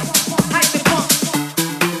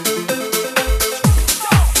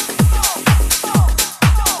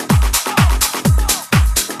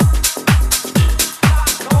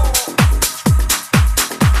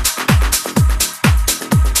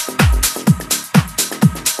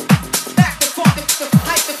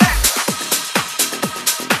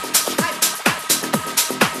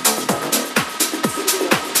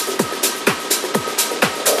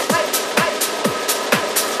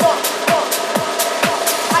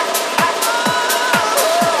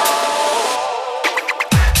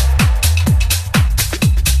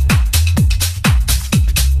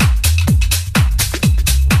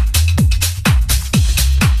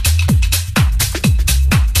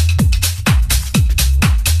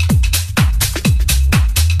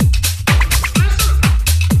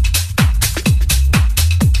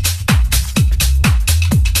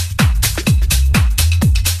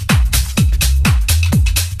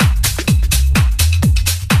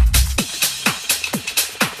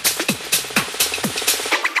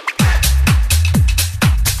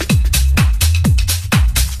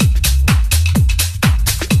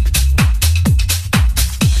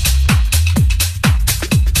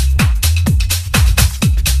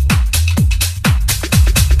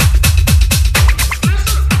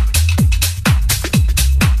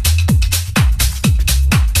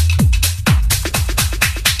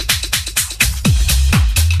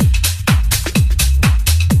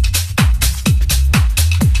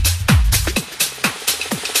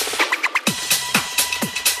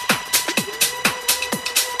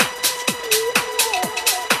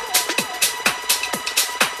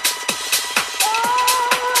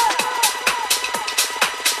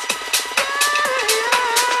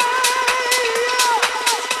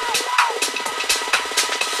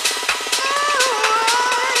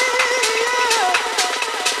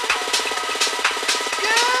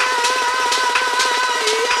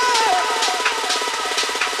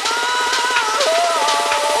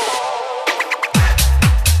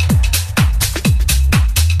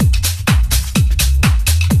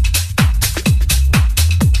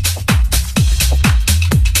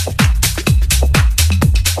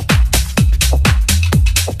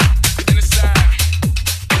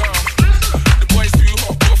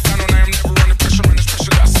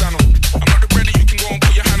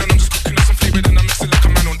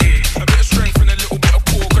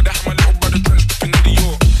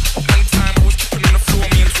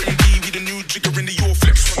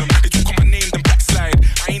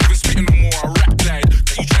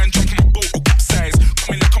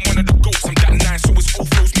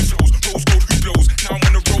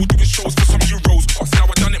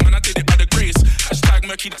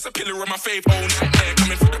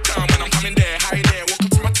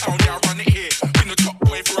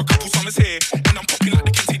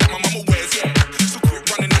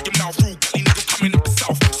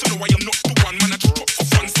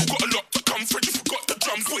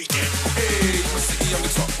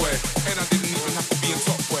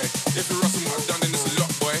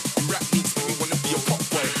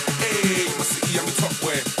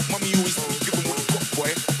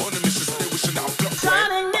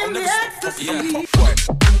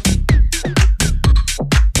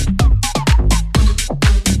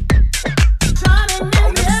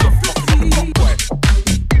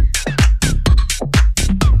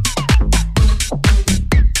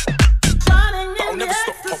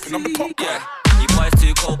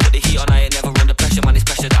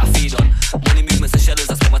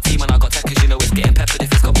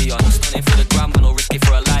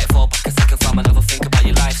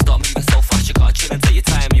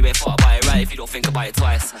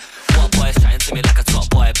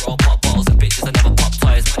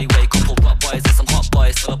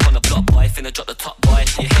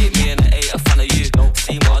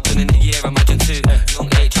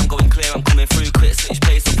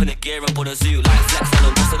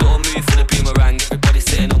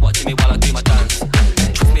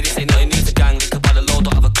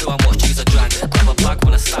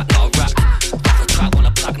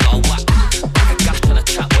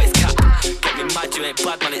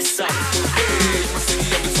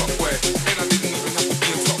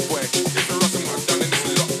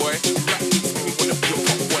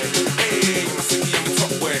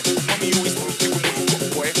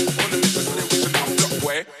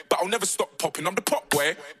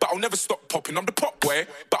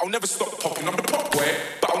I'll never stop popping. I'm the pop boy,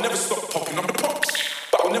 but I'll never stop popping. I'm the pop,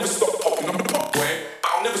 but I'll never stop popping. I'm the pop boy, but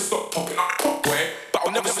I'll never stop popping. I'm the pop boy, but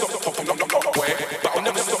I'll never stop popping. I'm the pop boy, but I'll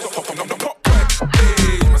never stop popping. I'm the pop boy.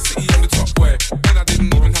 Hey, in my city, I'm the top boy, and I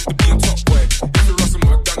didn't even have to be on top boy. If you're some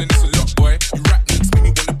work done, then it's a lot, boy. You rap needs make me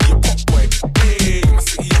wanna be a pop boy. Hey, in my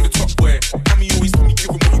city, I'm the top boy. Mommy always told me give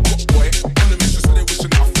 'em what you got, boy. On the mission, so they wishing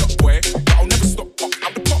that I flop, boy. But I'll never stop popping.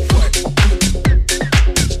 I'm the pop boy.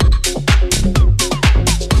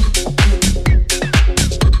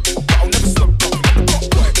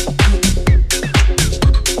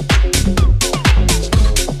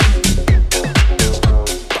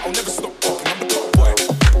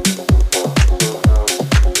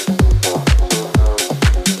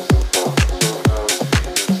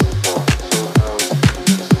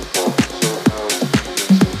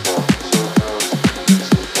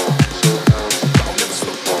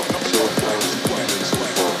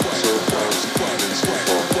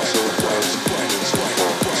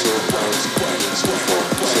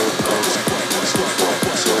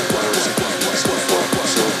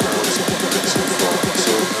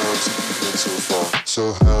 So far,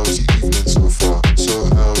 so how's the evening so far? So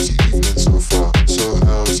how's the evening so far? So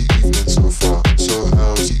how's the evening so far? So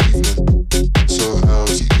how's the evening? So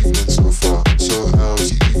how's the evening so far? So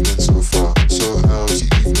how's the evening so far? So how's the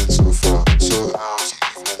evening so far?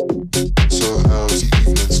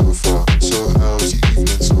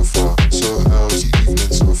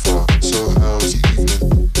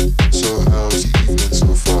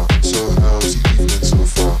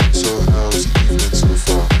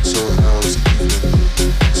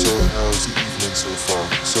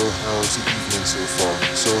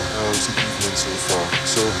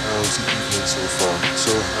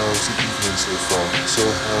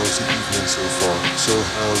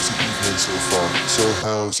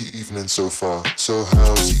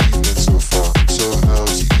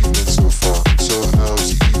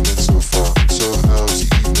 how's the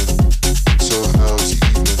evening? So how's the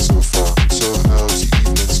evening so far?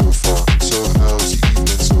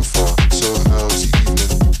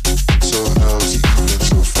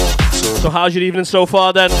 So how's your evening so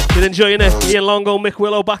far then? Been enjoying it? Ian Longo, Mick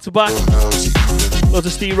Willow back to back. Loads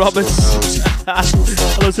of Steve Roberts.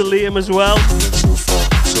 Loads of Liam as well.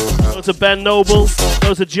 Loads of Ben Noble.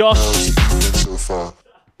 Loads of Josh.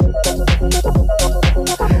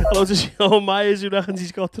 Loads of Sean Myers who reckons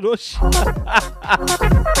he's got thrush.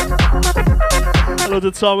 Loads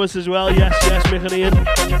of Thomas as well. Yes, Mick and Ian.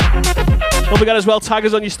 Don't forget as well, tag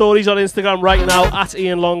us on your stories on Instagram right now at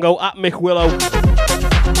Ian Longo, at Mick Willow.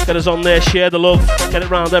 Get us on there, share the love, get it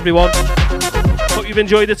round everyone. Hope you've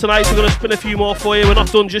enjoyed it tonight. We're going to spin a few more for you. We're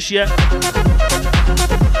not done just yet.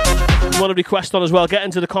 If you want a request on as well, get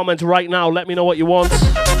into the comments right now. Let me know what you want.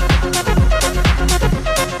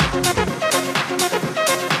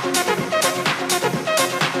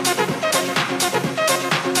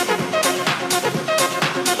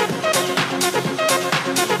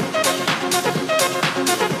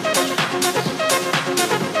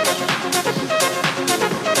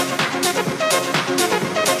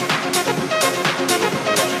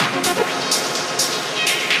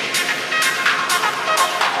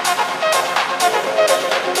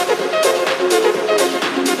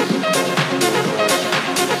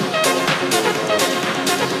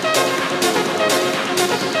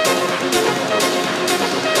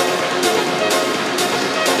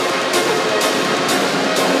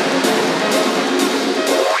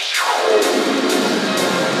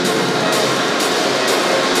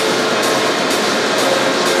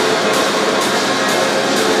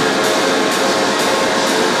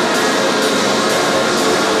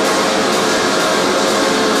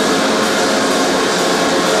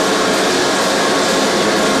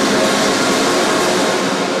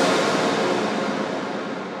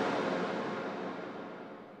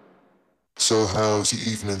 So how's your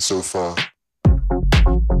evening so far?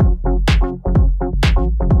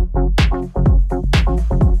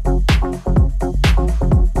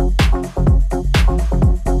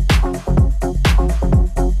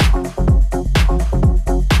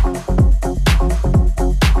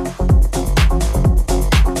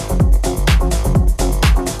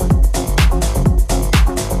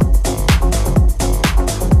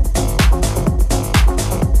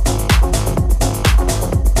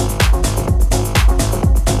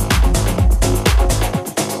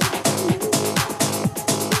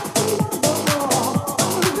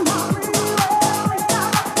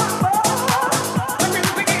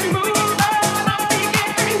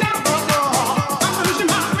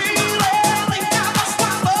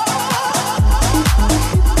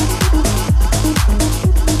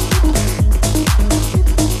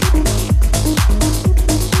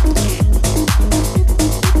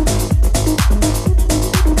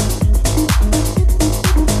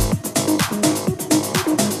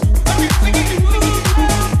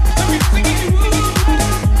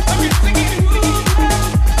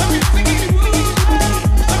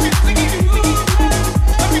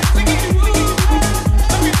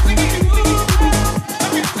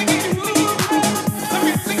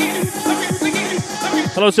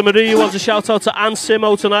 out to Marie, who wants a shout out to Ann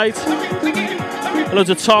Simo tonight. Hello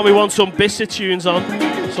to Tom, who wants some Bissett tunes on.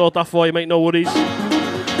 Sort that for you, mate, no worries.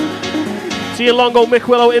 See you Longo, Mick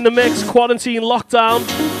Willow in the mix, quarantine lockdown.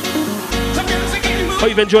 Hope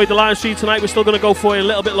you've enjoyed the live stream tonight. We're still going to go for you a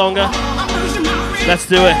little bit longer. Let's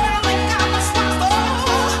do it.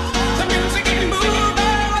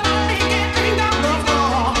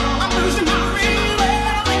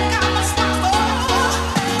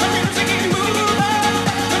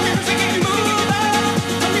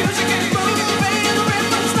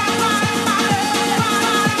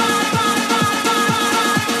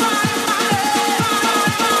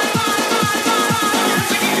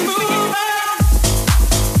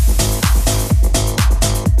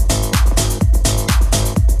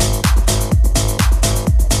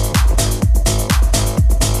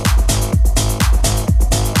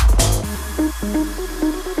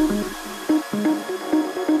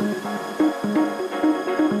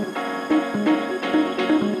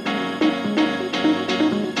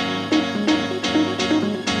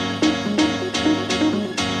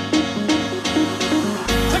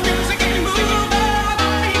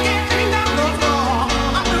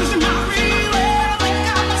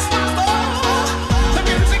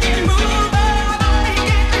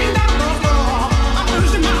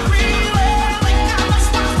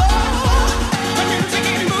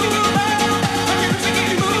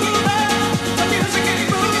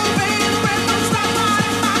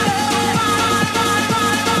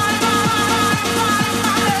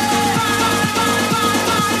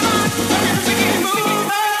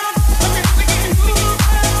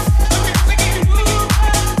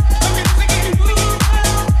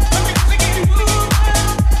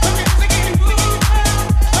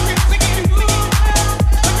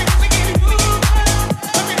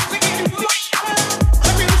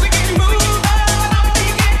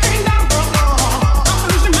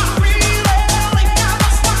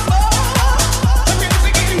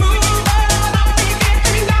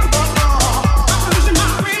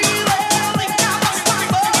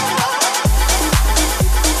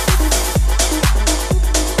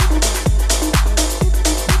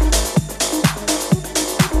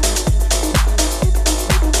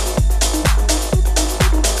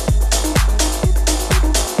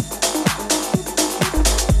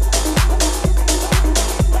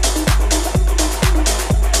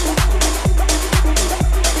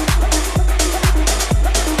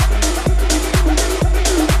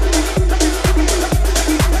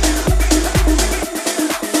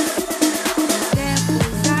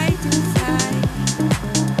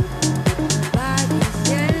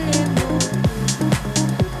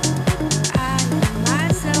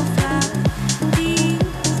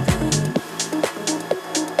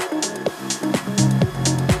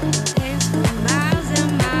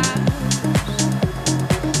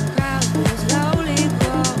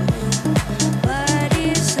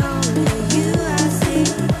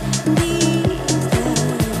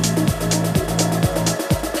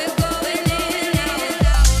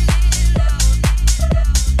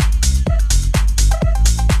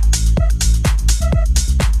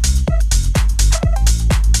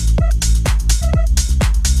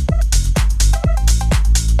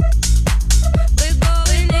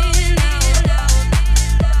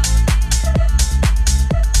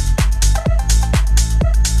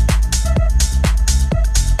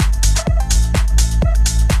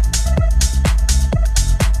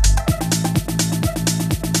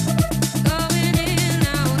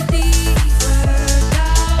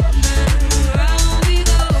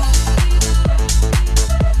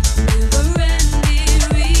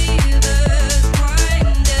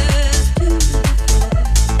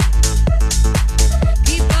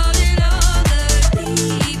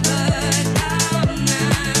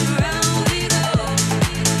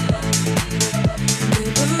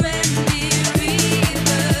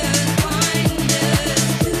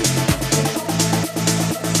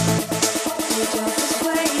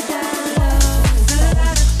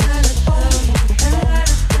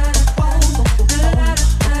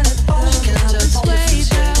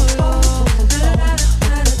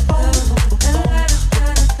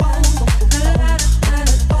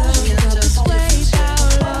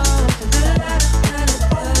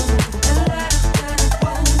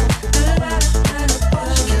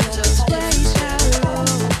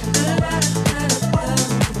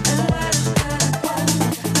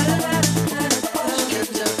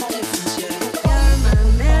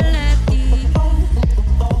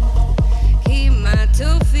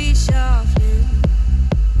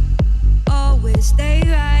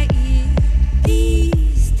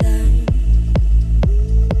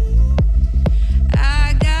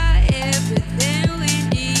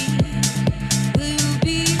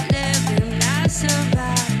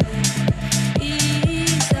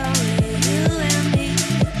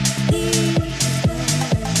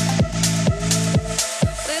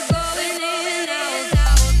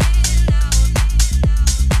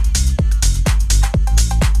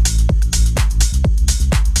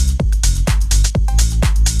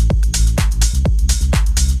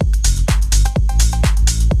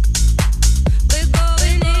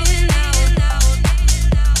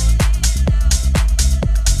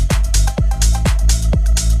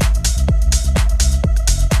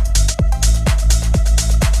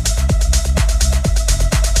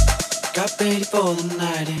 for the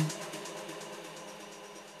night in.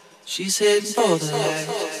 She's heading for the light,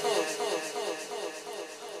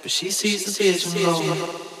 but she sees the vision rolling,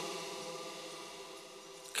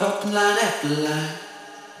 caught in line after line.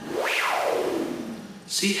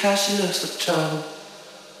 See how she looks like trouble.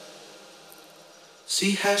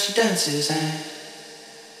 See how she dances and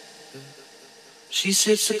she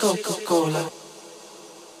sips a Coca-Cola,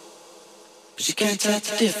 but she can't tell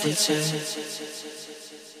the difference yet.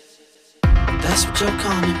 That's what you're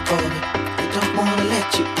coming for. They don't wanna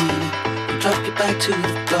let you in it. They drop you back to the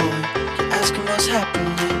floor. You're asking what's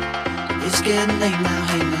happening. It's getting late now,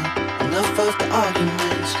 hey now. Enough of the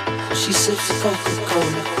arguments. She sips a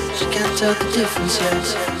Coca-Cola. She can't tell the difference yet.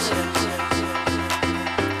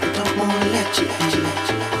 They don't wanna let you in it.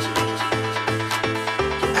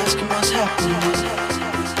 You're asking what's happening.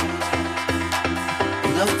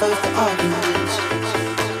 Enough of the arguments.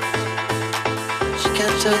 She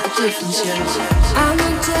can't tell the difference yet. I'm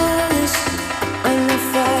not jealous, I'm not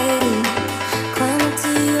fighting. Climb up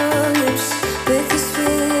to your lips with the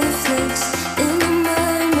swiftness in the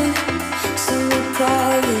moment, somewhere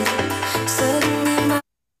private. Suddenly my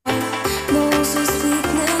heart knows there's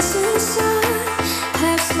weakness inside.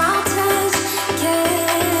 Perhaps my touch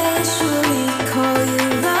casually call you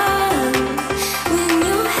love. When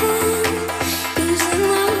your hand is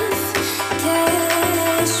enough,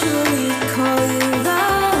 casually call you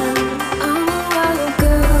love. I'm a wild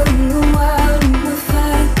girl in the wild, in the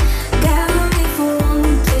fight. Got me for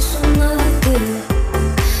one kiss or nothing.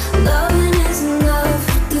 Loving is enough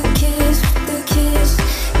with the kiss, with the kiss.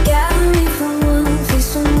 Got me for one kiss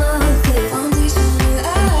or nothing. One kiss or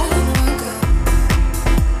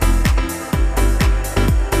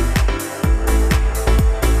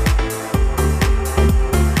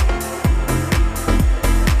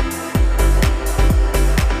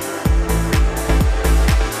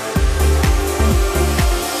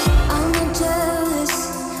I'm not jealous,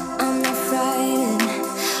 I'm not frightened.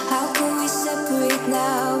 How can we separate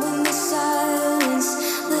now in the silence?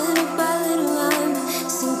 Little by little I'm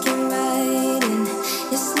sinking right in.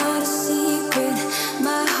 It's not a secret,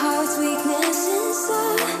 my heart's weakness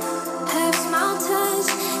inside. Perhaps my touch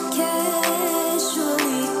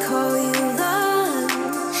casually call you love.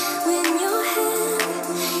 When your hand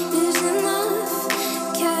is enough,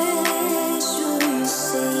 casually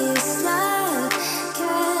say it's love.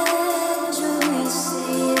 Casually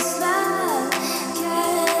say it's love.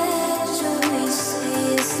 Casually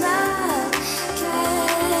say it's love.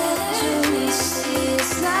 Casually say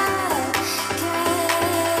it's love.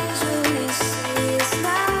 Casually say it's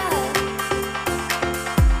love.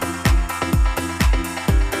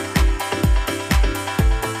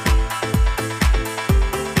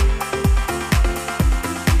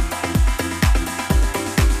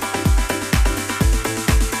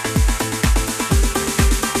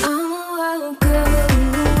 I'm a wild girl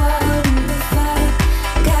in the wild, in the fight.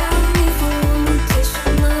 Got me for one kiss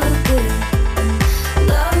or nothing.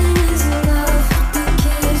 Loving is enough with the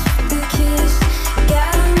kiss, with the kiss.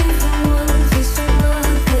 Got me for one kiss or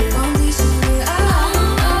nothing. One kiss or nothing. I'm a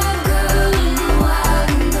wild girl in the wild,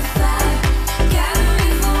 in the fight. Got me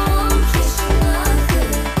for one kiss or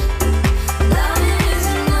nothing. Loving is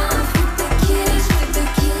enough with the kiss, with the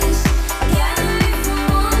kiss. Got me for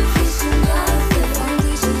one kiss or nothing. One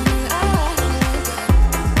kiss or nothing.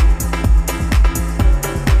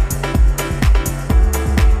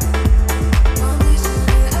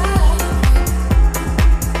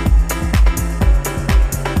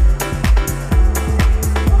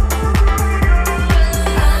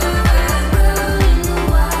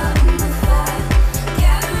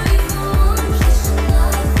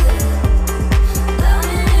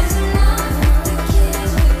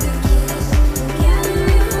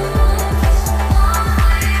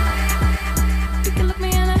 You can look me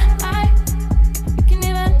in the eye. You can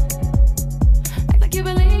even act like you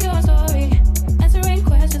believe your story. Answering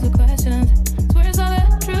questions with questions. Swear it's all the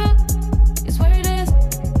truth. You swear it is.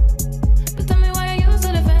 But tell me why are you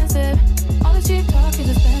so defensive? All this cheap talk is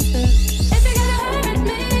expensive. If you're gonna hurt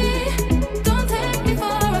me, don't take me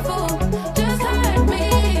for a fool. Just hurt me.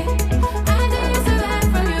 I didn't survive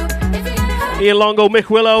from you. If you're gonna hurt Ian Longo, Mick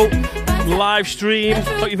Willow, live stream.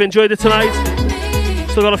 Hope you've enjoyed it tonight.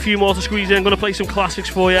 Still got a few more to squeeze in. Gonna play some classics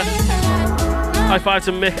for you. High five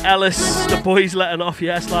to Mick Ellis. The boys letting off,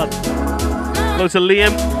 yes, lad. Hello to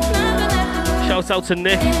Liam. Shout out to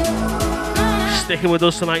Nick. Sticking with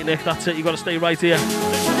us tonight, Nick. That's it. You got to stay right here.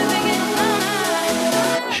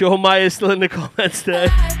 Sean Myers still in the comments there.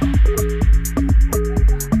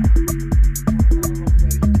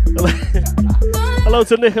 Hello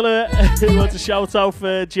to Nicola. We want to shout out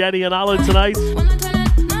for Jenny and Alan tonight.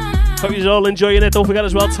 Hope you're all enjoying it. Don't forget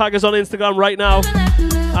as well, tag us on Instagram right now.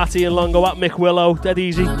 At Ian Longo, at Mick Willow. Dead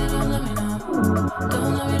easy.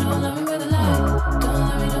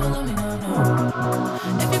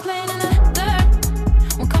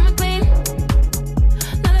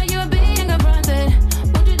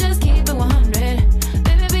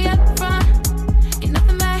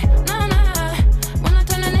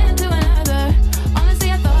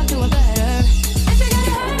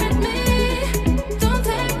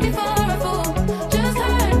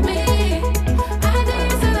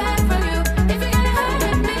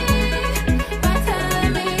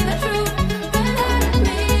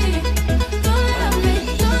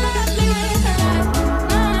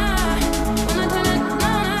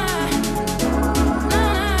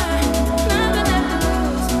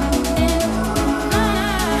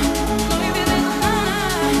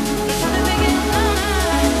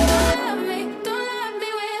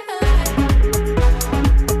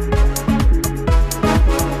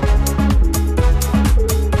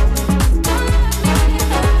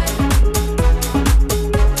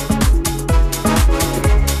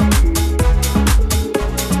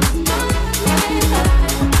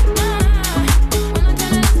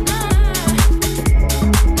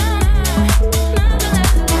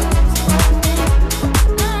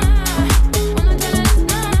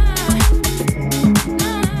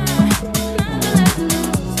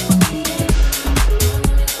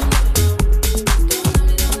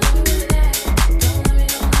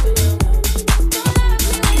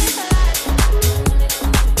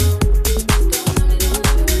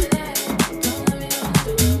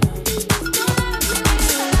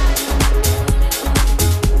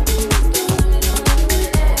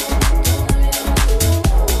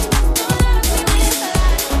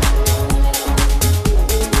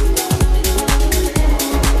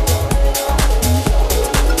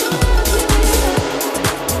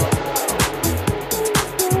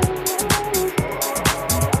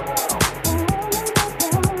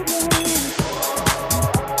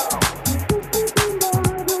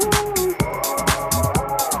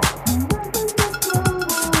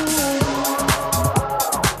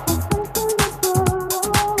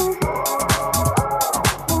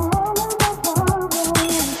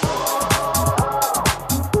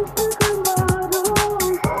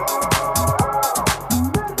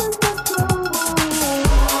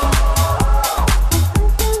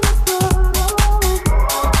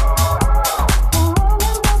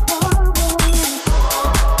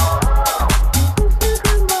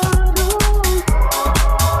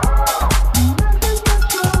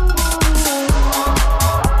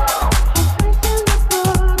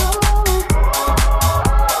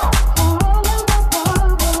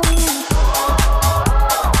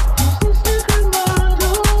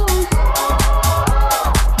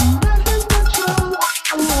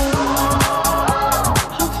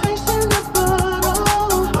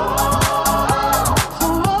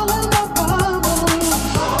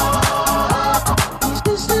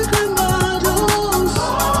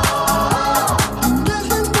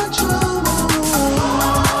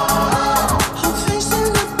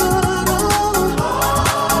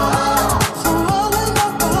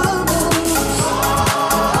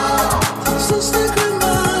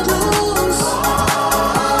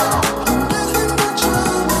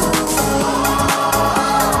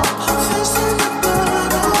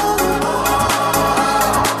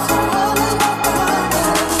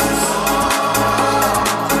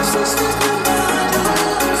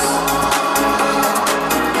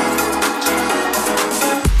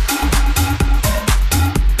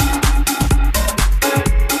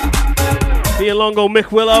 Ian Longo,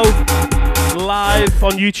 Mick Willow, live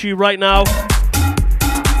on YouTube right now.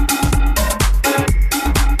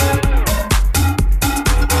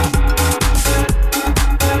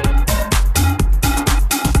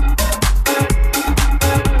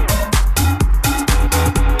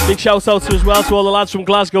 Big shout out to as well to all the lads from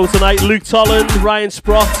Glasgow tonight. Luke Tolland, Ryan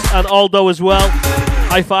Sprott and Aldo as well.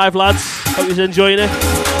 High five lads, hope you're enjoying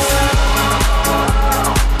it.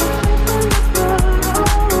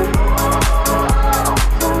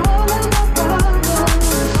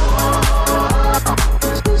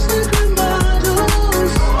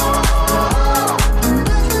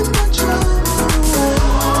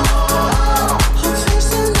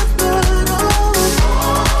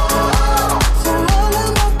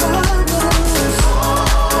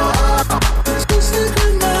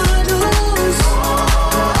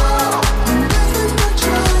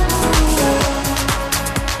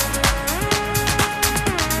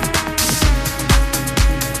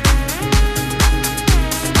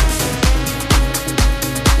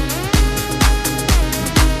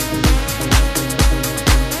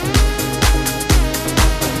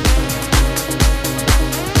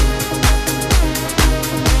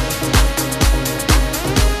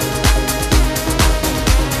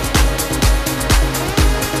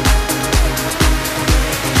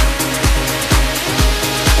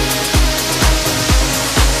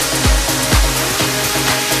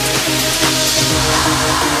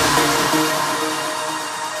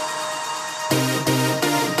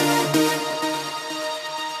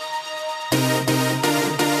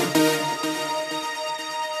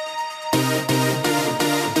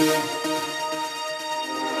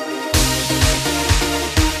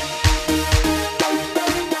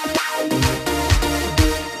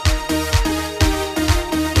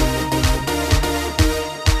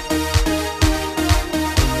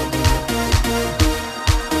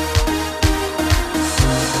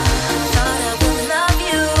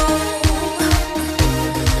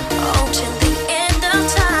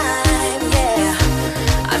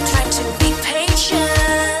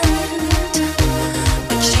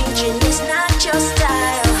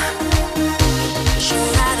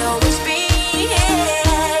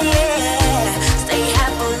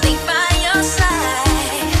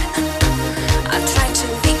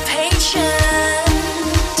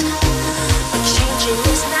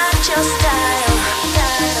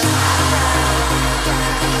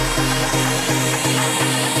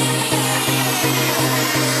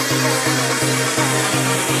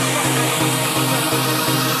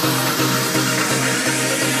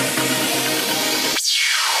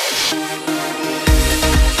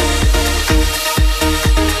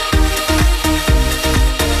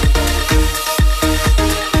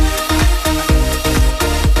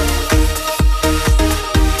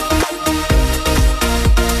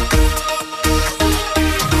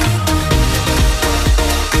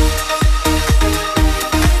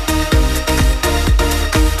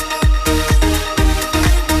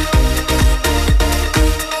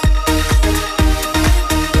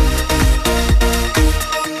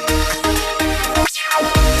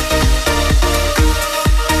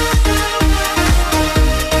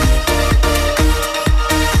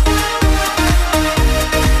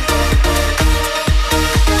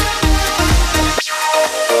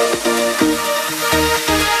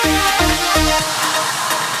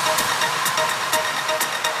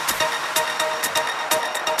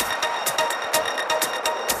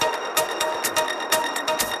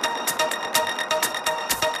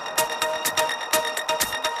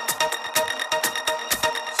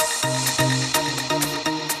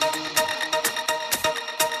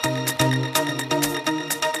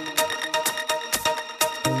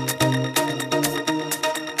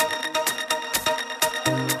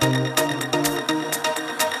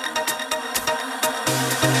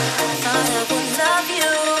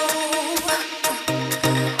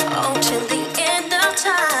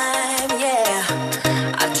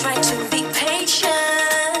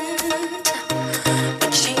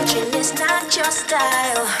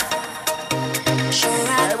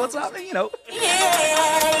 you know.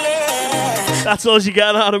 That's all you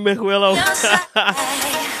get out of Mick Willow. I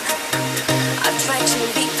try to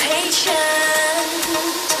be patient,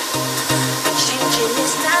 but changing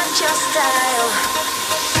is not your style.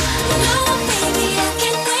 No, baby, I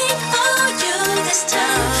can wait for you this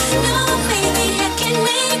time. No, baby, I can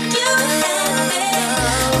make you happy.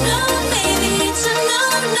 No, baby, it's a no,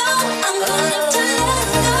 no. I'm gonna have to let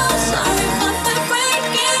go. Sorry, but we're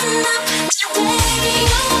breaking up today.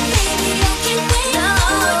 No, baby, I can wait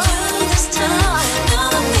for you this time. No,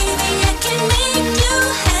 baby, I can make you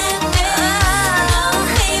happy.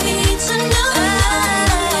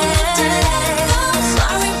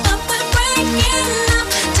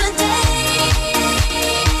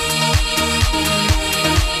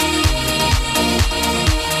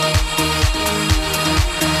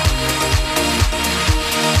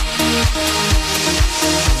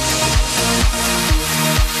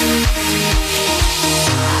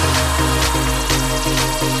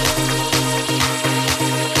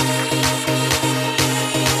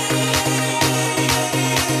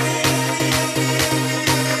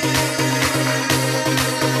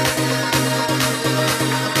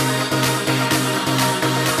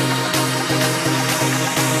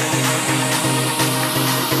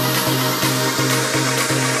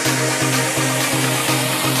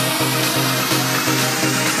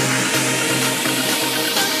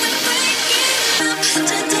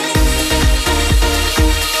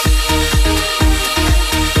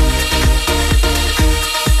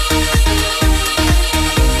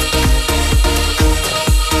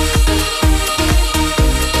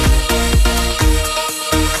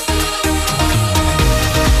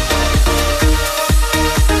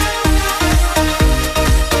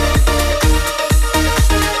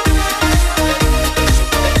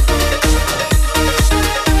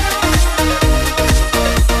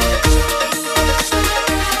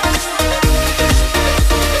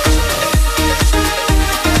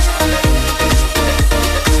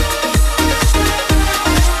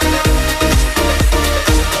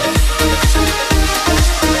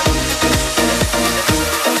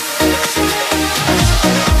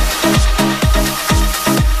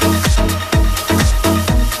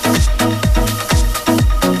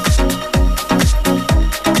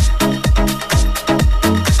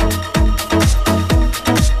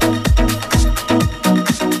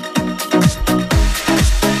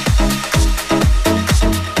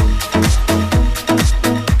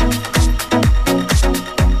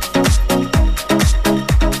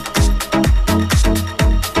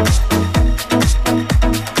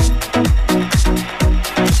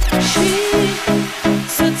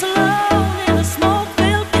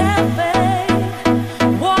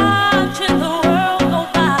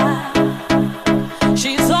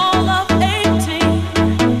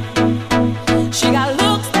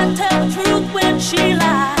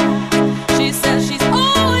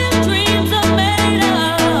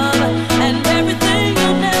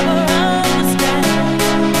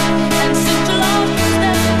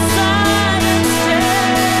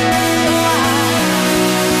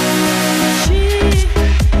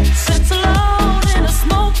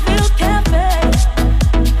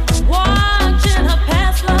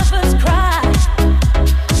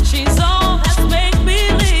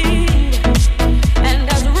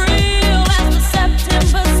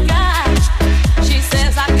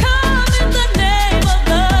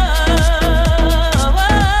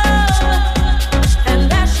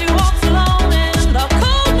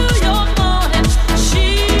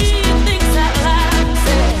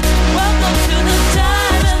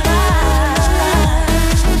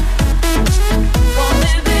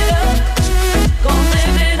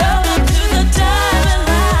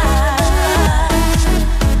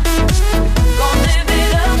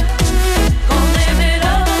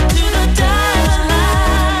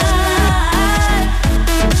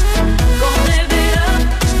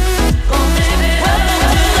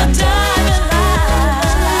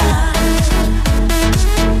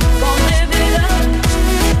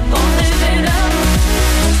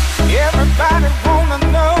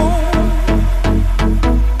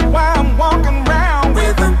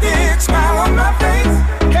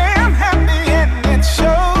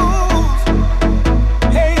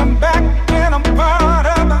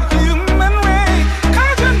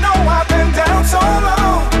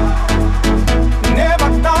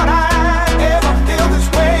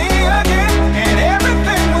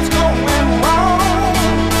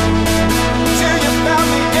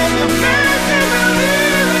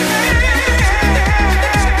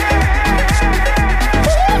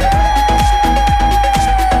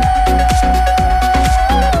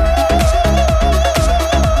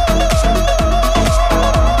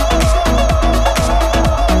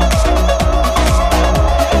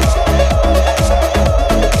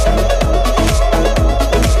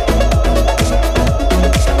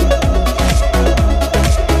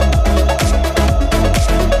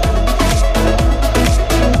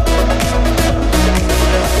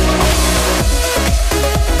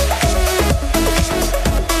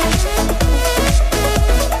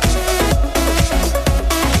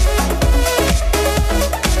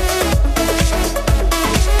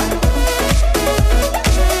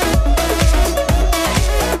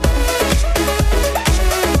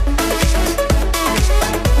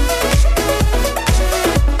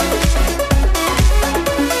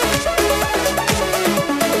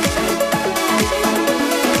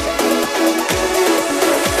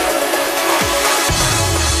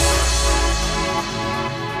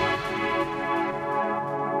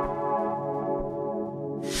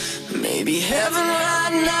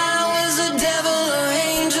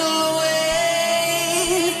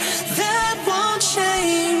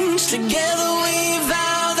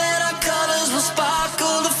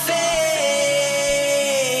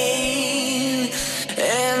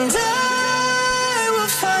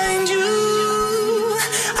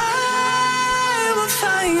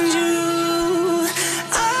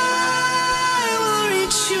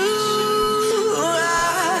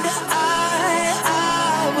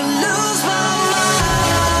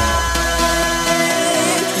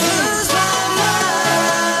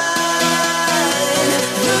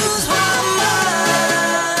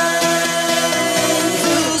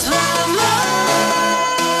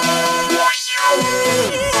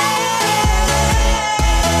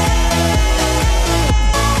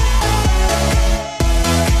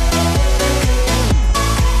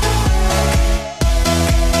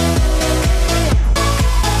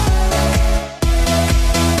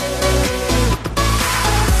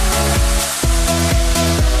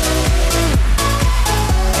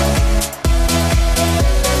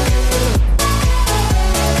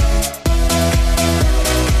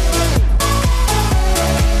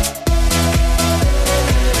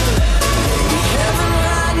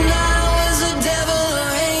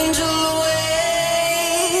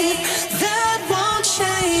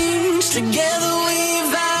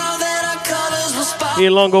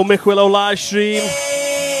 Ian Longo, Mick Willow live stream.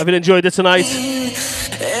 Have you enjoyed it tonight?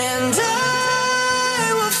 And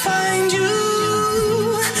I will find you.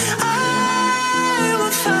 I will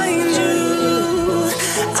find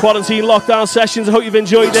you. Quarantine lockdown sessions. I hope you've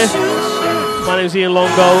enjoyed it. My name's Ian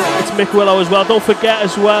Longo. It's Mick Willow as well. Don't forget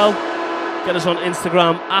as well, get us on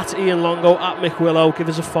Instagram at Ian Longo, at Mick Willow. Give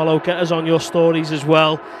us a follow. Get us on your stories as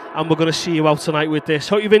well. And we're going to see you out tonight with this.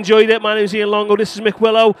 Hope you've enjoyed it. My name's Ian Longo. This is Mick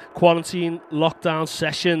Willow. Quarantine lockdown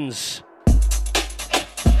sessions.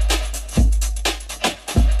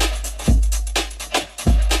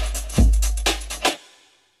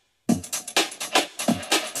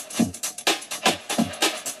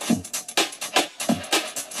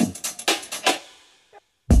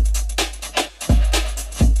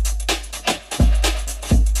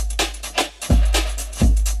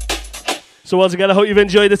 So once again, I hope you've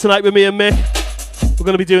enjoyed it tonight with me and Mick. We're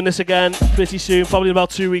going to be doing this again pretty soon, probably in about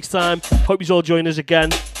 2 weeks' time. Hope you all join us again.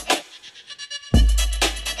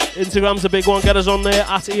 Instagram's a big one. Get us on there,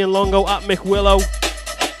 at Ian Longo, at Mick Willow.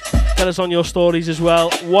 Get us on your stories as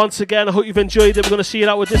well. Once again, I hope you've enjoyed it. We're going to see you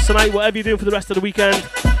out with this tonight. Whatever you're doing for the rest of the weekend,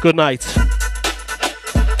 good night.